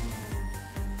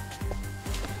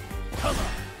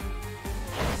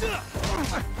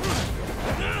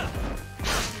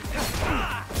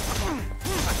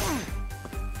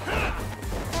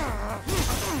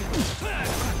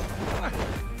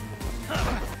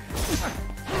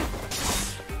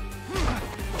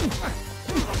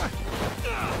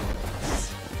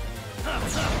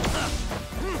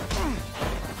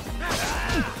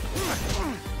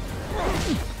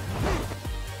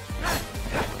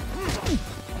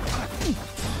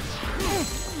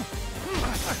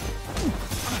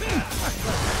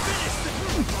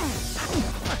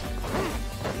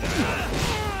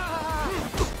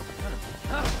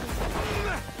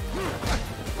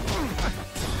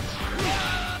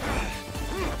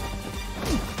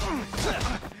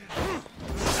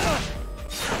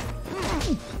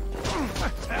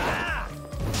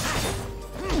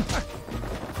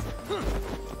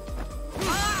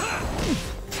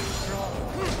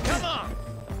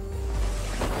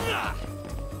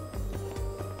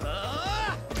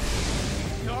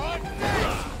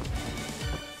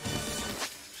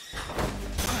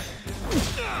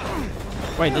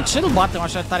 Băi, de ce nu batem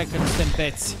așa tare când suntem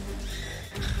peți?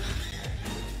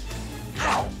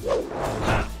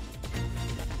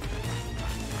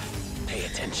 Pay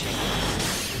attention.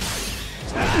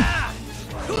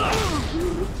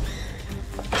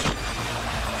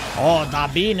 Oh, da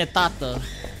bine, tată.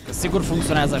 Că sigur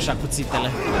funcționează așa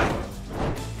cuțitele.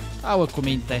 Aue cu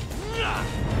minte.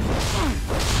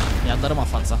 I-a dărâmat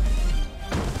fața.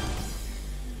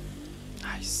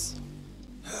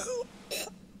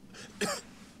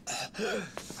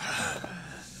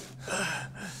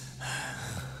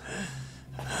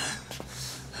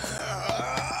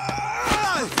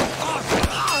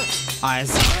 Aia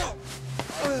zic.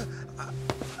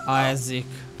 Aia zic.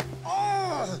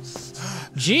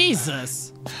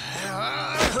 Jesus!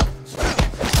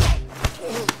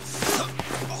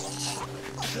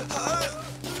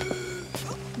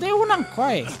 De una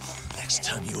încoaie. Next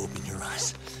time you open your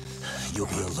eyes, you'll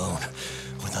be alone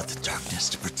without the darkness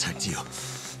to protect you.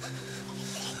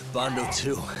 Bondo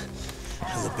too.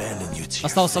 He'll abandon you to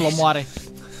Asta o să-l omoare.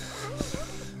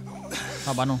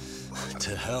 Ba nu.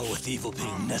 To hell with evil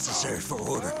being necessary for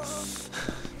order.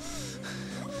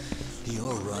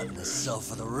 You'll rot in the cell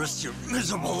for the rest of your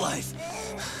miserable life.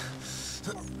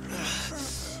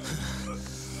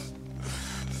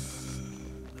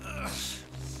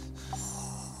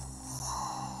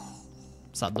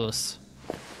 S-a dus.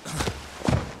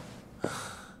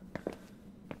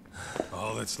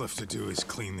 All that's left to do is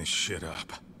clean this shit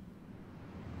up.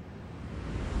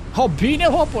 Oh, bine,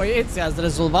 mă, poeți, ați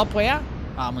rezolvat pe ea?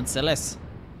 Am înțeles.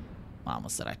 Mamă,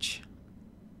 săraci.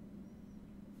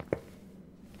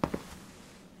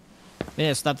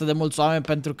 Bine, sunt atât de mulți oameni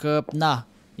pentru că, na,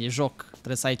 e joc.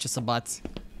 Trebuie să ai ce să bați.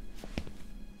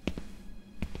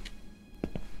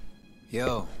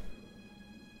 Yo,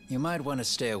 you might want to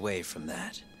stay away from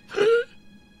that.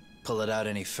 Pull it out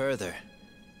any further,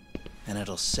 and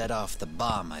it'll set off the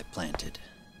bomb I planted.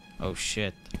 Oh,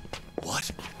 shit.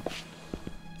 What?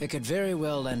 It could very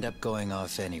well end up going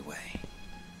off anyway.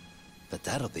 But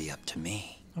that'll be up to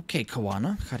me. Ok,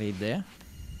 Căoană, care e ideea?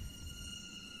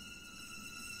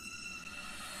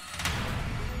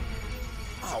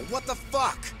 Oh, what the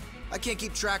fuck? I can't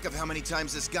keep track of how many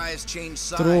times this guy has changed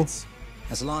sides. True.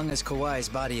 As long as Kawai's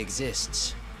body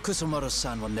exists,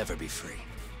 Kusumoto-san will never be free.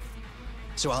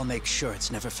 So I'll make sure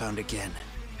it's never found again.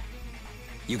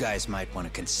 You guys might want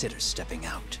to consider stepping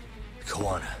out.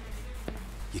 Kawana,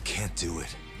 you can't do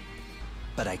it.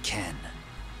 But I can.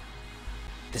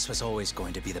 This was always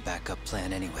going to be the backup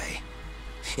plan anyway.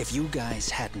 If you guys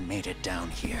hadn't made it down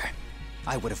here,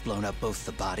 I would have blown up both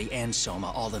the body and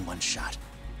Soma all in one shot.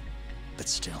 But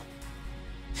still,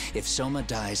 if Soma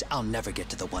dies, I'll never get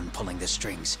to the one pulling the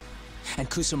strings. And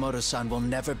Kusumoto-san will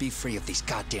never be free of these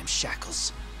goddamn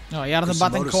shackles. No, iar ne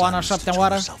batem Căoana a șaptea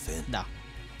oară? Da.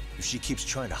 If she keeps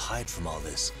trying to hide from all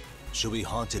this, she'll be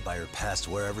haunted by her past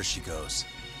wherever she goes.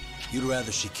 You'd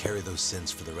rather she carry those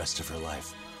sins for the rest of her life,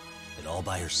 and all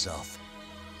by herself.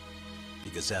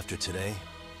 Because after today,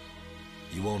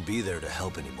 you won't be there to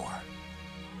help anymore.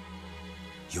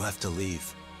 You have to leave.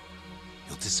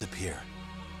 You'll disappear.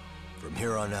 From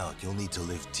here on out, you'll need to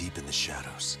live deep in the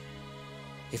shadows.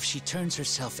 If she turns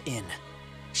herself in,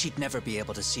 she'd never be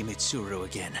able to see Mitsuru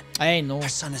again. Hey, no. Her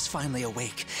son is finally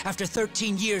awake, after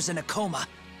 13 years in a coma.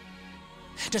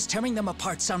 Does tearing them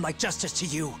apart sound like justice to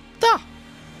you? Da!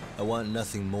 I want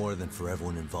nothing more than for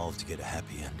everyone involved to get a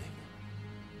happy ending.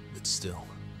 But still,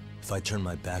 if I turn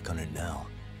my back on it now,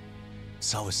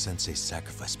 Sawa-sensei's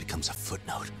sacrifice becomes a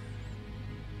footnote.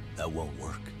 That won't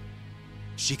work.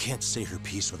 She can't say her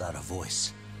piece without a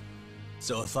voice.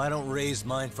 So if I don't raise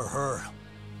mine for her,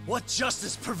 what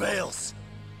justice prevails?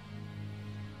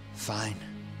 Fine.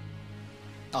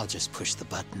 I'll just push the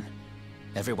button.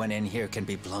 Everyone in here can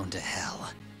be blown to hell.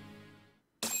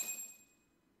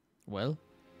 Well?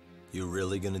 You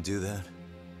really gonna do that?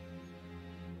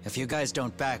 If you guys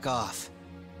don't back off,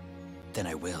 then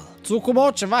I will.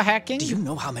 Tsukumo, ceva hacking? Do you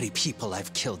know how many people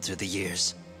I've killed through the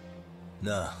years?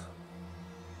 Nah.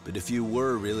 But if you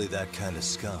were really that kind of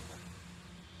scum,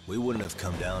 we wouldn't have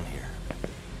come down here.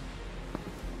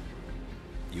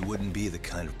 You wouldn't be the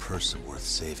kind of person worth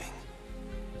saving.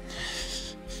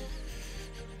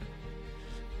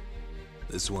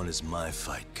 This one is my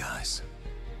fight, guys.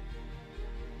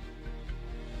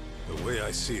 The way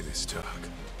I see this, Tak,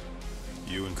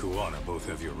 you and Kuwana both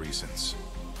have your reasons.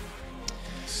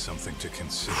 Something to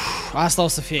consider. Asta o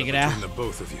să fie grea. Between the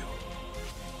both of you,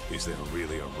 is there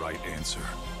really a right answer?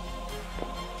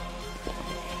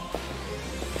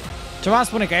 Ceva îmi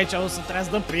spune că aici o să trebuie să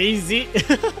dăm pe easy.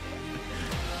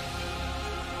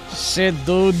 Shit,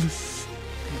 dude.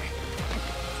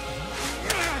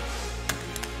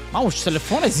 Mamă, și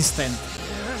telefon rezistent.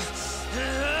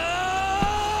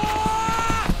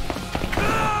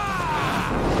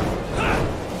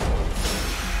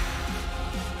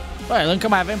 Băi, încă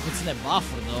mai avem puține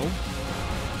buff-uri, though.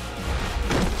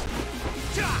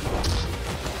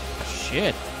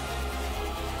 Shit.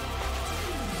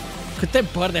 Câte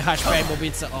bări de HP ai,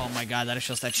 bobiță? Oh my god, are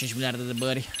și ăsta 5 miliarde de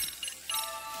bări.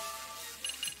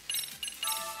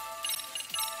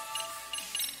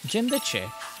 Gen de ce?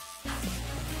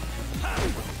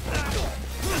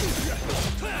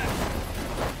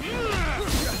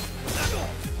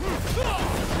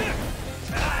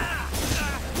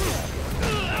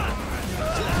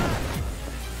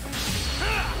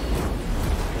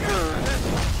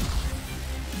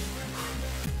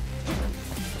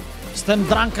 Suntem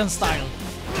drunken style.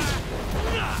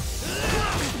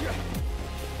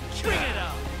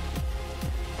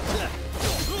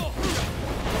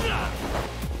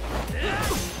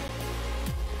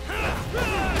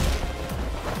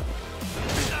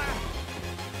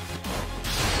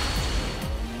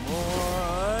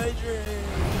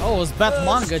 Oh, it's Bat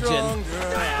Manga Jin.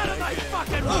 Stay out of my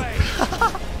fucking way!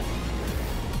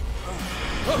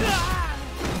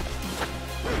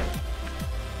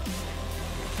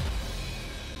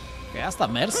 Ok, asta a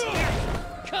mers.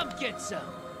 Come get some.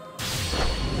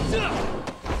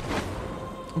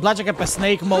 Îmi place că pe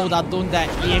Snake Mode adun de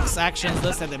EX actions de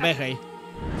astea de behăi.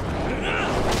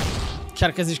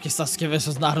 Chiar că zici că e Sasuke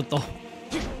vs Naruto.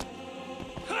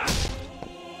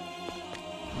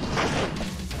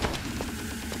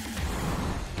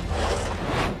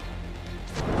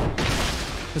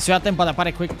 Să-ți ia timp,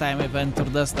 apare quick time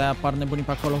event-uri de-astea, apar nebunii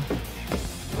pe acolo.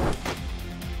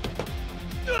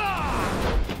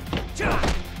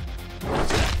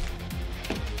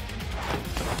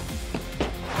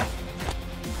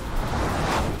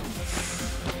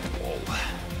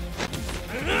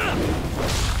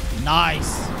 Nice!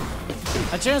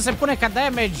 Dar ce nu se pune ca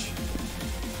damage?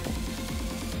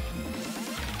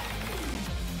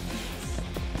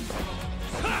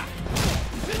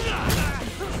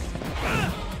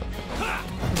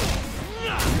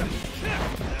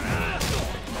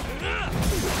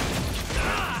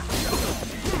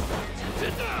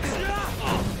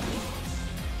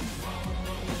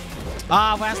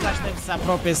 Ah, voiam să aștept să se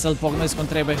apropie să-l pocnesc cum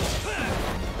trebuie.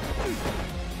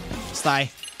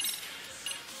 Stai.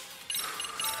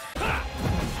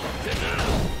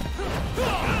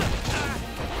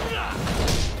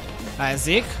 Aia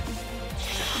zic.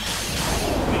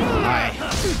 Hai.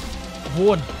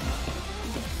 Bun.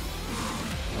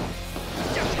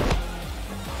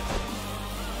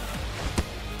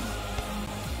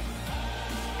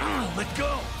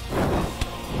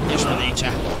 Ești de aici.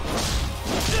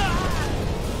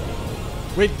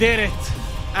 We did it!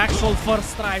 Actual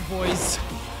first try, boys.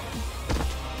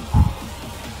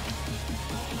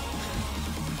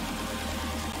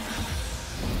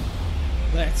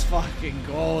 Let's fucking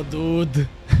go, dude.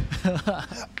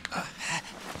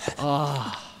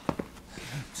 Oh.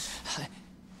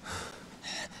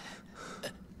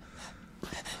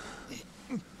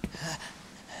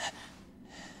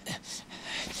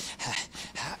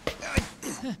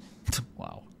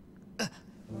 Wow.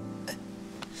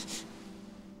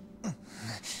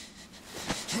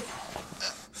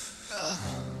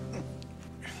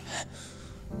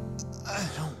 I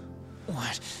don't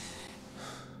want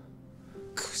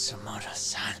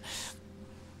Kusamoto-san.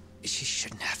 She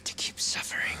shouldn't have to keep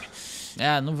suffering.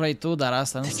 Yeah, nu vrei tu, dar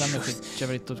asta nu înseamnă că ce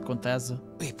vrei tu contează.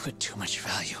 We put too much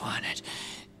value on it.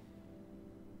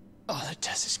 All it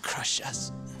does is crush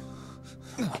us.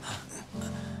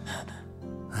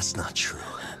 That's not true.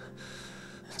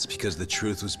 It's because the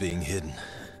truth was being hidden.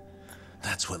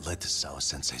 That's what led to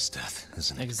Sawa-sensei's death,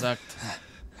 isn't it? Exact.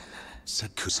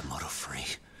 Set Kusamoto free.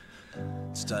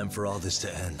 It's time for all this to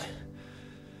end.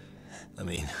 I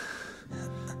mean,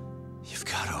 you've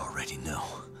got to already know.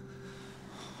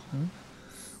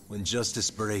 When justice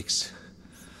breaks,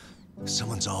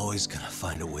 someone's always gonna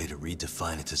find a way to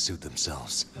redefine it to suit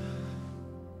themselves.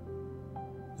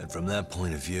 And from that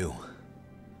point of view,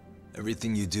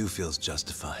 everything you do feels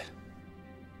justified.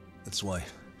 That's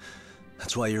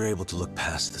why you're able to look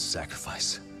past the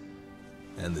sacrifice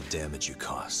and the damage you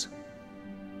cause.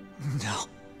 No.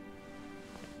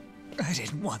 I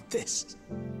didn't want this.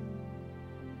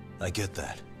 I get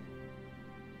that.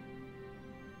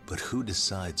 But who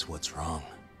decides what's wrong?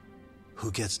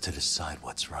 Who gets to decide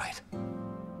what's right?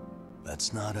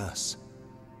 That's not us.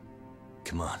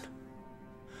 Come on.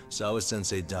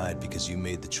 Sawa-sensei died because you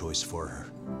made the choice for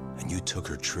her, and you took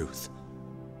her truth.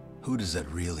 Who does that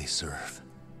really serve?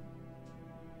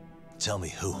 Tell me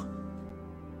who.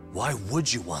 Why would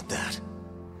you want that?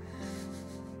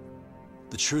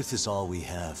 The truth is all we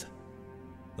have.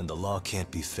 When the law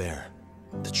can't be fair,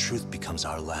 the truth becomes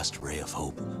our last ray of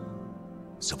hope.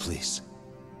 So please,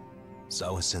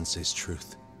 Sawa-sensei's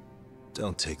truth,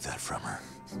 don't take that from her.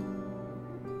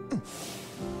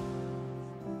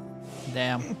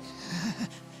 Damn.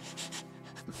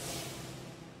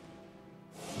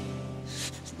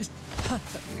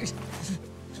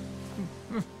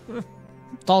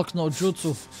 Talk no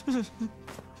jutsu.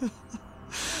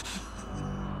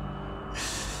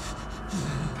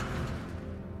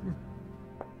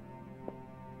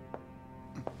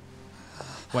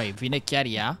 Wait, vine chiar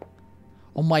ea?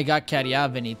 Oh my god, chiar ea a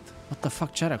venit. What the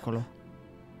fuck, ce are acolo?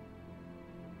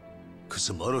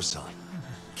 Kusamoto-san.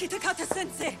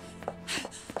 Kitakata-sensei!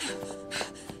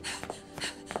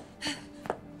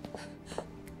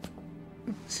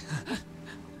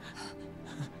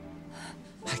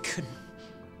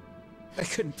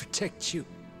 couldn't protect you.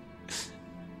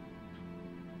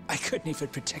 I couldn't even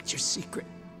protect your secret.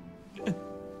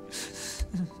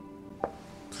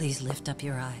 Please lift up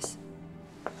your eyes.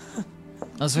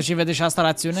 În sfârșit vede și asta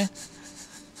rațiune?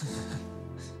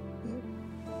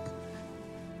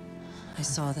 I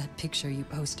saw that picture you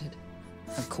posted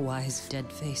of Kawai's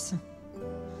dead face.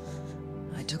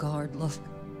 I took a hard look.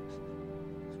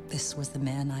 This was the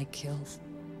man I killed.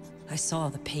 I saw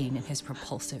the pain in his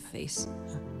repulsive face.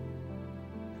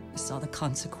 I saw the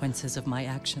consequences of my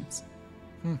actions.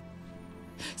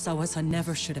 Sawasa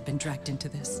never should have been dragged into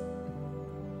this.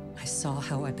 I saw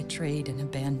how I betrayed and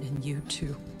abandoned you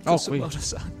too. Oh,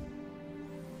 Kusumoto-san.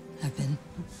 I've been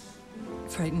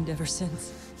frightened ever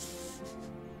since.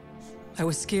 I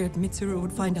was scared Mitsuru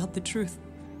would find out the truth.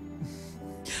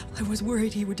 I was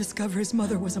worried he would discover his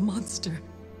mother was a monster.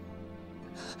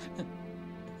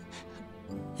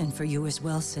 And for you as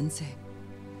well, Sensei.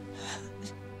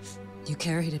 You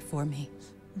carried it for me.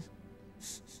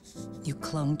 You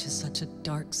clung to such a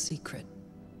dark secret.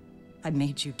 I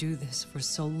made you do this for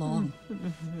so long.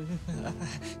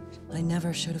 I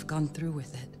never should have gone through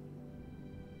with it.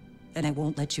 And I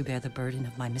won't let you bear the burden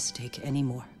of my mistake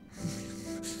anymore.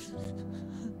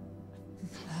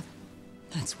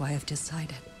 That's why I've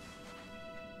decided.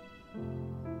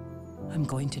 I'm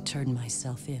going to turn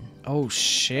myself in. Oh,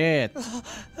 shit.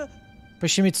 Păi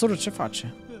și Mitsuru ce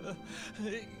face?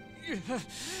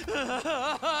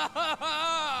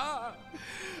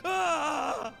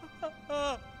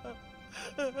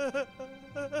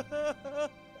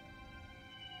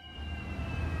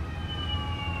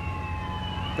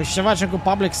 Păi și ce facem cu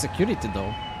public security,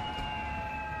 though?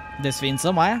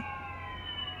 Desființăm aia?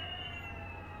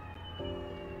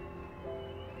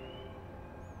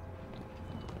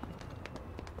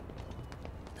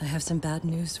 I have some bad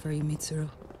news for you, Mitsuru.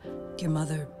 Your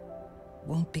mother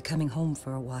won't be coming home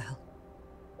for a while.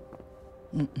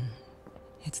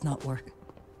 It's not work.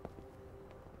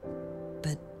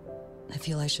 But I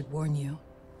feel I should warn you.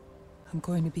 I'm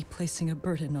going to be placing a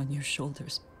burden on your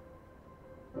shoulders.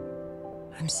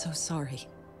 I'm so sorry.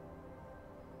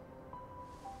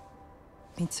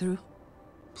 Mitsuru?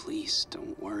 Please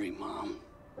don't worry, Mom.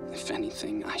 If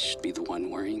anything, I should be the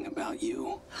one worrying about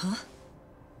you. Huh?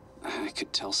 I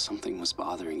could tell something was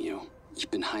bothering you. You've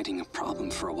been hiding a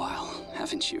problem for a while,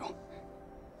 haven't you?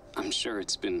 I'm sure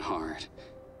it's been hard.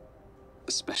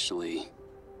 Especially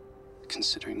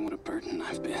considering what a burden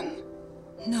I've been.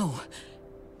 No.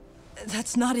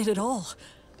 That's not it at all.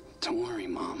 Don't worry,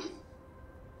 Mom.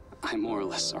 I more or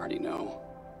less already know.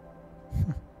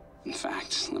 In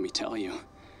fact, let me tell you.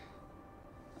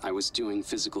 I was doing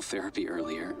physical therapy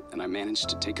earlier, and I managed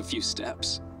to take a few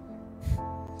steps.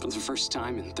 For the first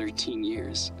time in 13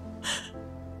 years.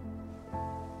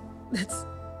 That's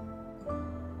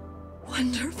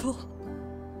wonderful.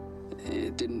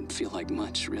 It didn't feel like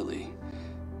much, really.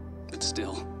 But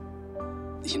still,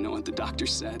 you know what the doctor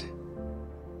said?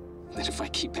 That if I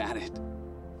keep at it,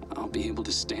 I'll be able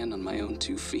to stand on my own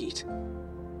 2 feet.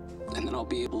 And then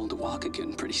I'll be able to walk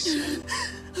again pretty soon.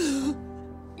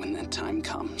 When that time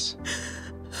comes,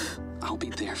 I'll be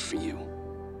there for you.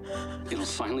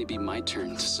 It'll finally be my turn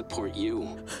to support you.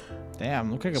 Damn,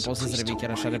 nu cred că poți să-ți revii chiar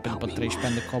așa repede după 13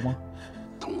 ani de comă.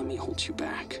 Don't let me hold you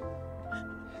back.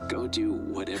 Go do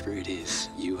whatever it is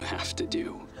you have to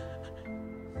do.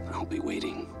 I'll be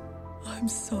waiting. I'm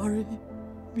sorry,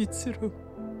 Mitsuru.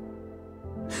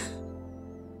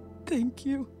 Thank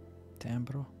you. Damn,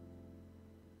 bro.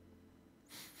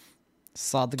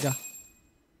 Sadga.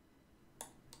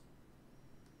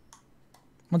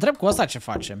 Mă întreb cu ăsta ce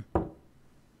facem.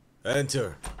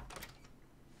 Enter.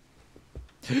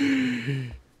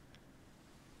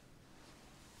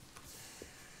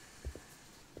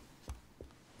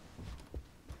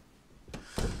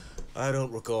 I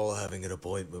don't recall having an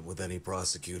appointment with any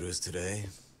prosecutors today.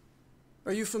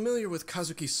 Are you familiar with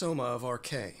Kazuki Soma of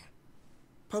RK?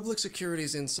 Public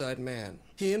Security's inside man.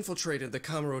 He infiltrated the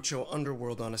Kamurocho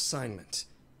underworld on assignment.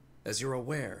 As you're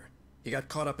aware, he got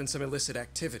caught up in some illicit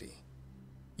activity.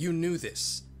 You knew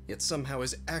this, yet somehow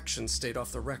his actions stayed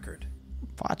off the record.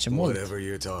 Whatever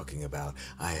you're talking about,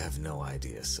 I have no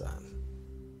idea, son.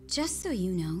 Just so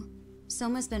you know,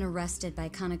 Soma's been arrested by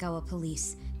Kanagawa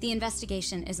police. The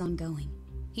investigation is ongoing.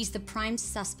 He's the prime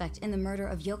suspect in the murder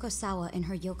of Yoko Sawa in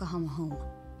her Yokohama home.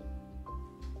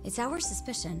 It's our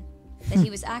suspicion that he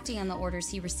was acting on the orders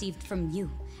he received from you,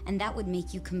 and that would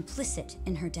make you complicit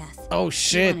in her death. Oh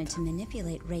shit. You wanted to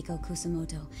manipulate Reiko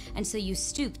Kusumoto, and so you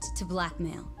stooped to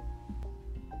blackmail.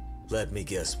 Let me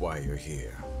guess why you're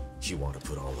here. You want to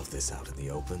put all of this out in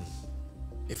the open?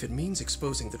 If it means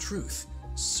exposing the truth,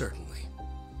 certainly.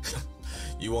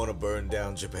 You want to burn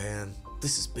down Japan?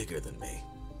 This is bigger than me.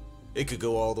 It could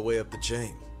go all the way up the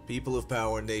chain. People of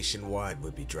power nationwide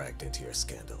would be dragged into your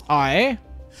scandal. Aye.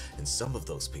 And some of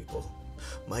those people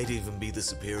might even be the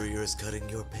superiors cutting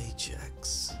your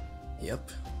paychecks.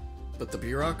 Yep. But the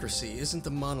bureaucracy isn't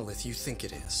the monolith you think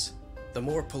it is. The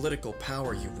more political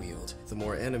power you wield, the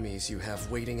more enemies you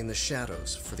have waiting in the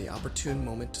shadows for the opportune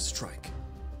moment to strike.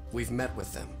 We've met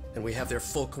with them, and we have their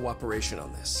full cooperation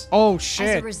on this. Oh shit.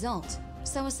 As a result,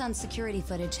 Sowa-san's security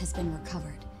footage has been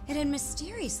recovered. It had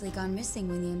mysteriously gone missing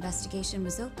when the investigation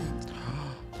was opened.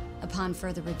 Upon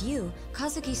further review,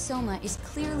 Kazuki Soma is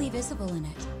clearly visible in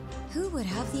it. Who would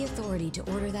have the authority to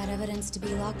order that evidence to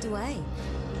be locked away?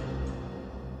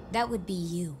 That would be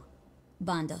you,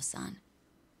 Bando-san.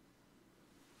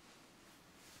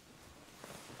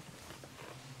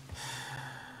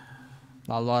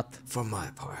 A lot. For my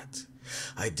part,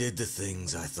 I did the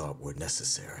things I thought were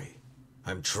necessary.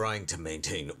 I'm trying to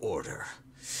maintain order.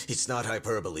 It's not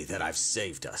hyperbole that I've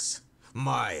saved us.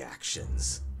 My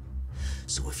actions.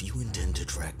 So if you intend to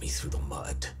drag me through the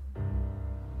mud,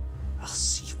 I'll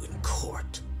see you in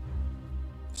court.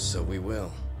 So we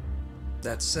will.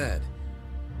 That said,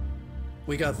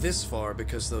 we got this far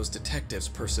because those detectives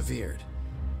persevered.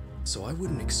 So I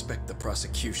wouldn't expect the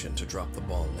prosecution to drop the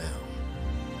ball now.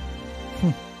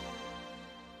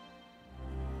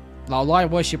 L-au luat,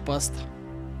 bă, și pe ăsta.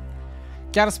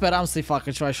 Chiar speram să-i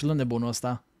facă ceva și nebunul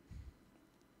ăsta.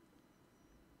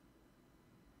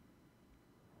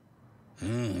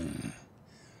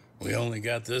 We only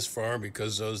got this far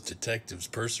because those detectives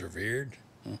persevered?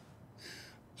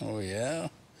 Oh, yeah?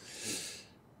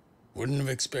 Wouldn't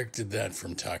have expected that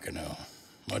from Takano,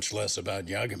 much less about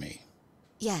Yagami.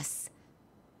 Yes,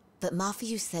 but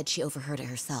Mafuyu said she overheard it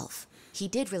herself. He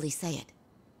did really say it.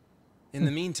 In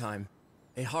the meantime,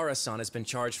 Ehara-san has been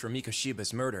charged for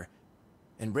Mikoshiba's murder,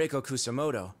 and Reiko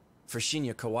Kusamoto for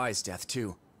Shinya Kawai's death,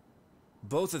 too.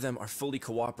 Both of them are fully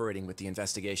cooperating with the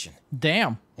investigation.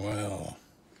 Damn. Well,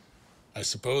 I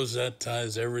suppose that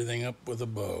ties everything up with a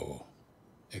bow.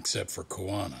 Except for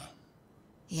Kuwana.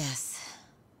 Yes.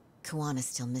 Kuwana's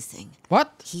still missing.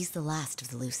 What? He's the last of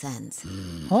the loose ends.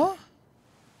 Huh?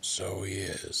 So he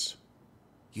is.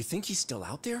 You think he's still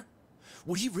out there?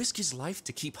 Would he risk his life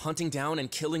to keep hunting down and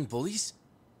killing bullies?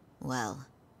 Well,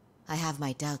 I have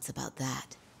my doubts about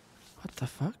that. What the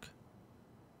fuck?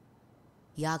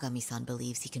 Yagami-san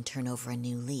believes he can turn over a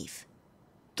new leaf.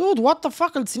 Dude, what the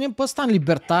fuck? Îl ținem pe ăsta în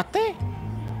libertate?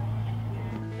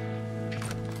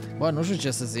 Bă, nu știu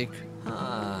ce să zic.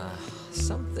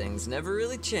 Some things never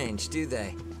really change, do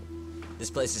they? This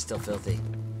place is still filthy.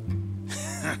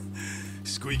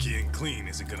 Squeaky and clean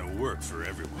isn't gonna work for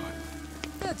everyone.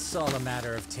 That's all a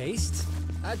matter of taste.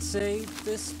 I'd say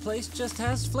this place just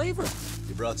has flavor.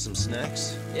 You brought some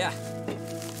snacks? Yeah.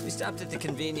 We stopped at the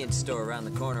convenience store around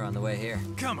the corner on the way here.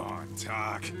 Come on,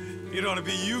 Doc. It ought to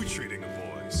be you treating the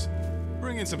boys.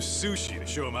 Bring in some sushi to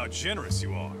show them how generous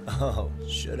you are. Oh,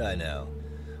 should I now?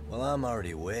 Well, I'm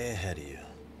already way ahead of you.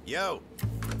 Yo!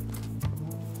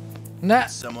 Nah.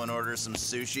 Someone order some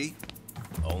sushi?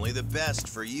 Only the best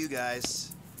for you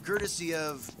guys. Courtesy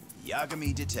of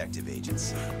Yagami Detective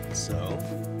Agency. So?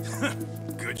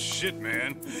 Good shit,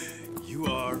 man. You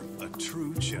are a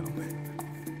true gentleman.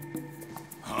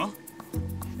 Huh?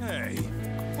 Hey,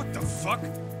 what the fuck?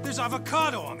 There's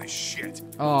avocado on this shit.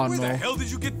 Oh, Where no. the hell did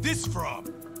you get this from?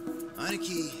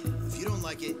 Aniki, if you don't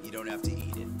like it, you don't have to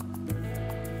eat it.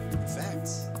 In fact,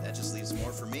 that just leaves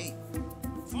more for me.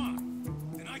 Fine.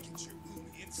 Then I can chew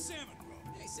umi and salmon roll.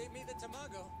 Hey, save me the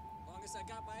tamago. Long as I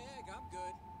got my egg, I'm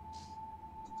good.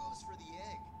 Who goes for the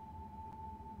egg?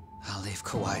 I'll leave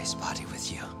Kawai's body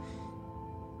with you.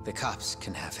 The cops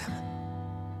can have him.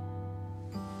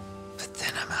 But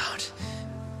then I'm out.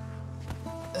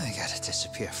 I gotta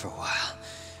disappear for a while.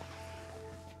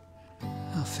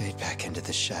 I'll fade back into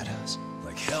the shadows.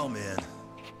 Like hell, man.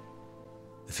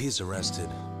 If he's arrested,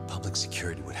 public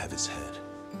security would have his head.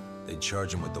 They'd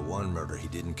charge him with the one murder he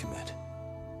didn't commit.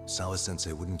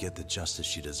 Sawa-sensei wouldn't get the justice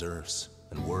she deserves.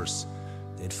 And worse,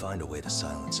 they'd find a way to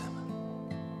silence him.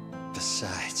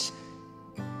 Besides,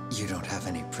 you don't have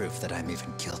any proof that I'm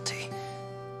even guilty.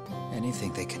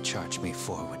 Anything they could charge me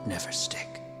for would never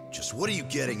stick. Just what are you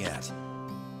getting at?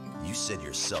 You said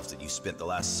yourself that you spent the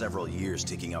last several years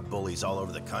taking out bullies all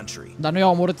over the country. Dar nu i-a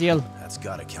omorât el. That's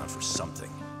gotta count for something.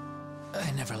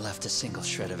 I never left a single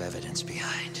shred of evidence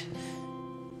behind.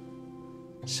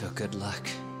 So good luck.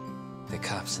 The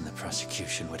cops and the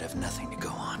prosecution would have nothing to go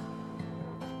on.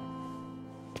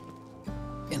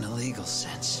 In a legal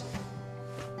sense,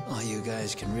 all you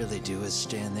guys can really do is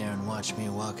stand there and watch me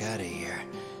walk out of here.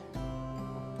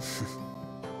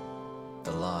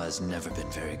 The law has never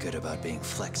been very good about being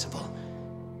flexible.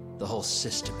 The whole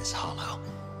system is hollow.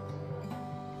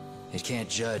 It can't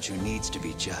judge who needs to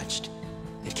be judged.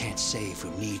 It can't save who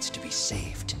needs to be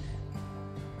saved.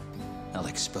 I'll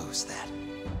expose that.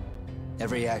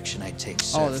 Every action I take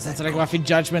serves that goal. Va fi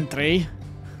Judgment 3.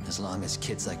 As long as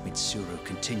kids like Mitsuru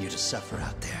continue to suffer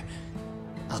out there,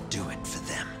 I'll do it for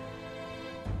them.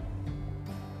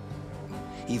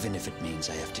 Even if it means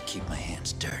I have to keep my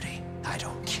hands dirty, I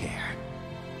don't care.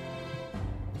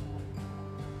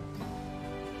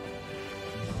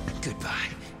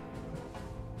 Goodbye.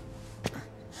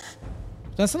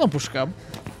 Putem să nu pușcăm.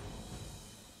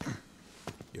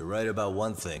 You're right about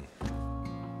one thing.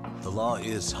 The law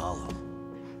is hollow.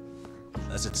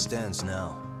 As it stands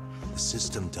now, the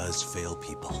system does fail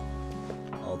people.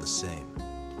 All the same,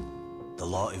 the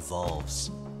law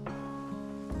evolves.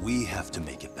 We have to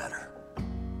make it better.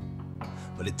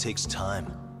 But it takes time,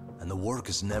 and the work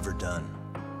is never done.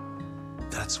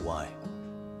 That's why.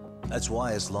 That's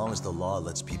why as long as the law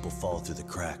lets people fall through the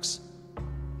cracks,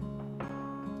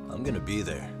 I'm gonna be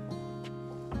there.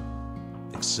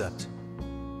 Except,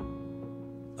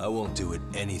 I won't do it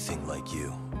anything like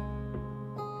you.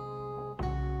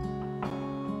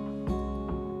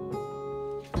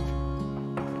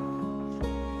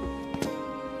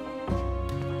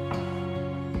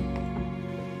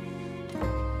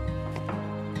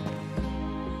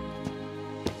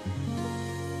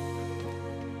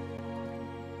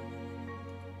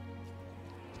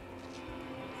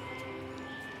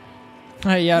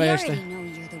 We already know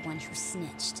you're the one who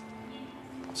snitched.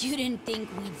 You didn't think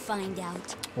we'd find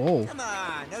out? Oh. Come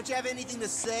on, don't you have anything to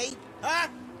say? Huh?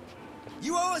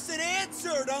 You owe us an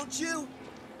answer, don't you?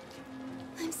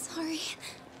 I'm sorry.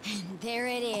 And there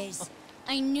it is.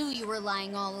 I knew you were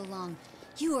lying all along.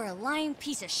 You are a lying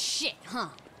piece of shit, huh?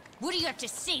 What do you have to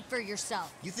say for yourself?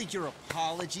 You think your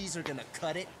apologies are gonna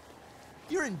cut it?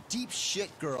 You're in deep shit,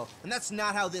 girl, and that's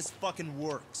not how this fucking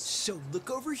works. So look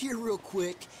over here real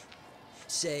quick.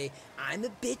 Say, I'm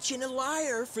a bitch and a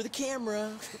liar for the camera.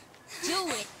 Do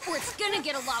it, or it's gonna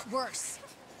get a lot worse.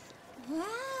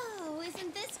 Wow,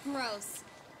 isn't this gross?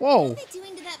 Whoa. What are they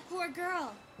doing to that poor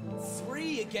girl?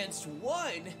 3 against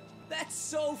 1? That's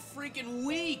so freaking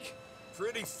weak.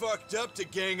 Pretty fucked up to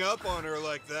gang up on her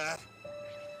like that.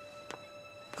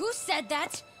 Who said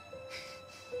that?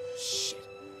 Shit.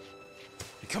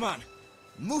 Come on,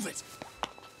 move it.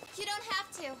 You don't have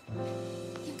to.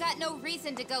 You've got no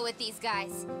reason to go with these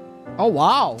guys. Oh,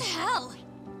 wow. What the hell?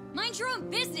 Mind your own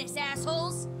business,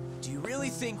 assholes. Do you really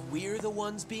think we're the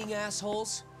ones being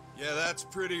assholes? Yeah, that's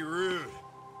pretty rude.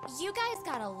 You guys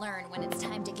gotta learn when it's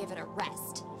time to give it a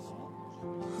rest.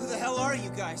 Who the hell are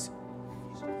you guys?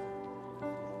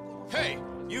 Hey,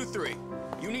 you 3.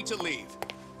 You need to leave.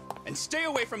 And stay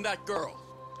away from that girl.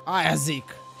 Aia zic.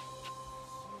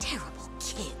 Terrible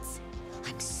kids.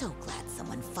 I'm so glad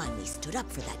someone finally stood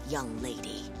up for that young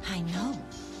lady. I know.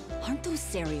 Aren't those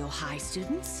Serio High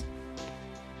students?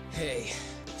 Hey,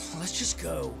 let's just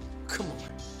go. Come on.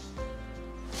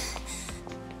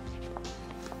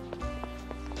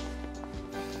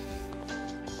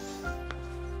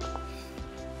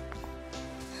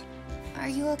 Are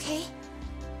you okay?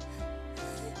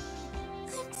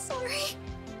 I'm sorry.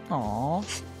 Aww.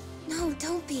 No,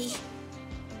 don't be.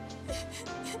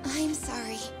 I'm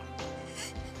sorry.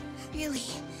 Really.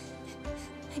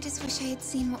 I just wish I had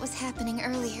seen what was happening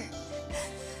earlier.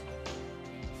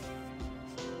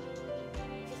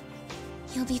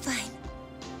 You'll be fine.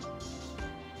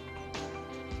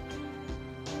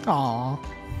 Aww.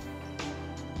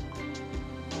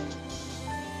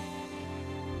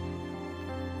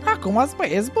 Acum ați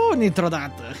băieți buni într-o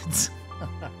dată.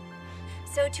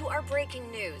 So to our breaking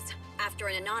news. After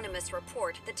an anonymous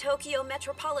report, the Tokyo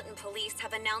Metropolitan Police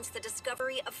have announced the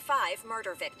discovery of 5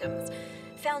 murder victims.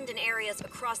 Found in areas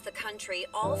across the country,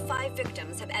 all 5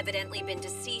 victims have evidently been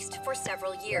deceased for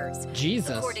several years.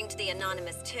 Jesus. According to the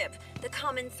anonymous tip, the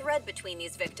common thread between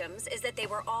these victims is that they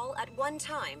were all at one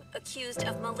time accused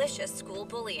of malicious school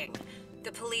bullying.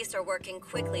 The police are working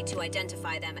quickly to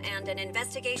identify them, and an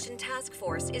investigation task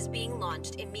force is being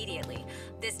launched immediately.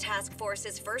 This task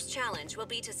force's first challenge will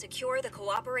be to secure the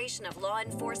cooperation of law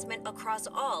enforcement across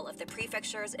all of the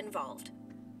prefectures involved.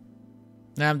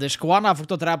 Deci Koana a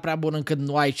făcut o treabă prea bună încât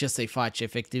nu ai ce să-i faci,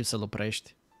 efectiv să-l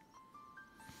oprești.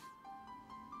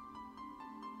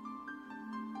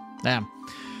 Damn.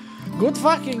 Good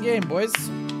fucking game, boys.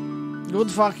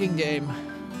 Good fucking game.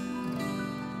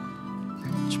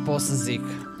 Ce pot să zic?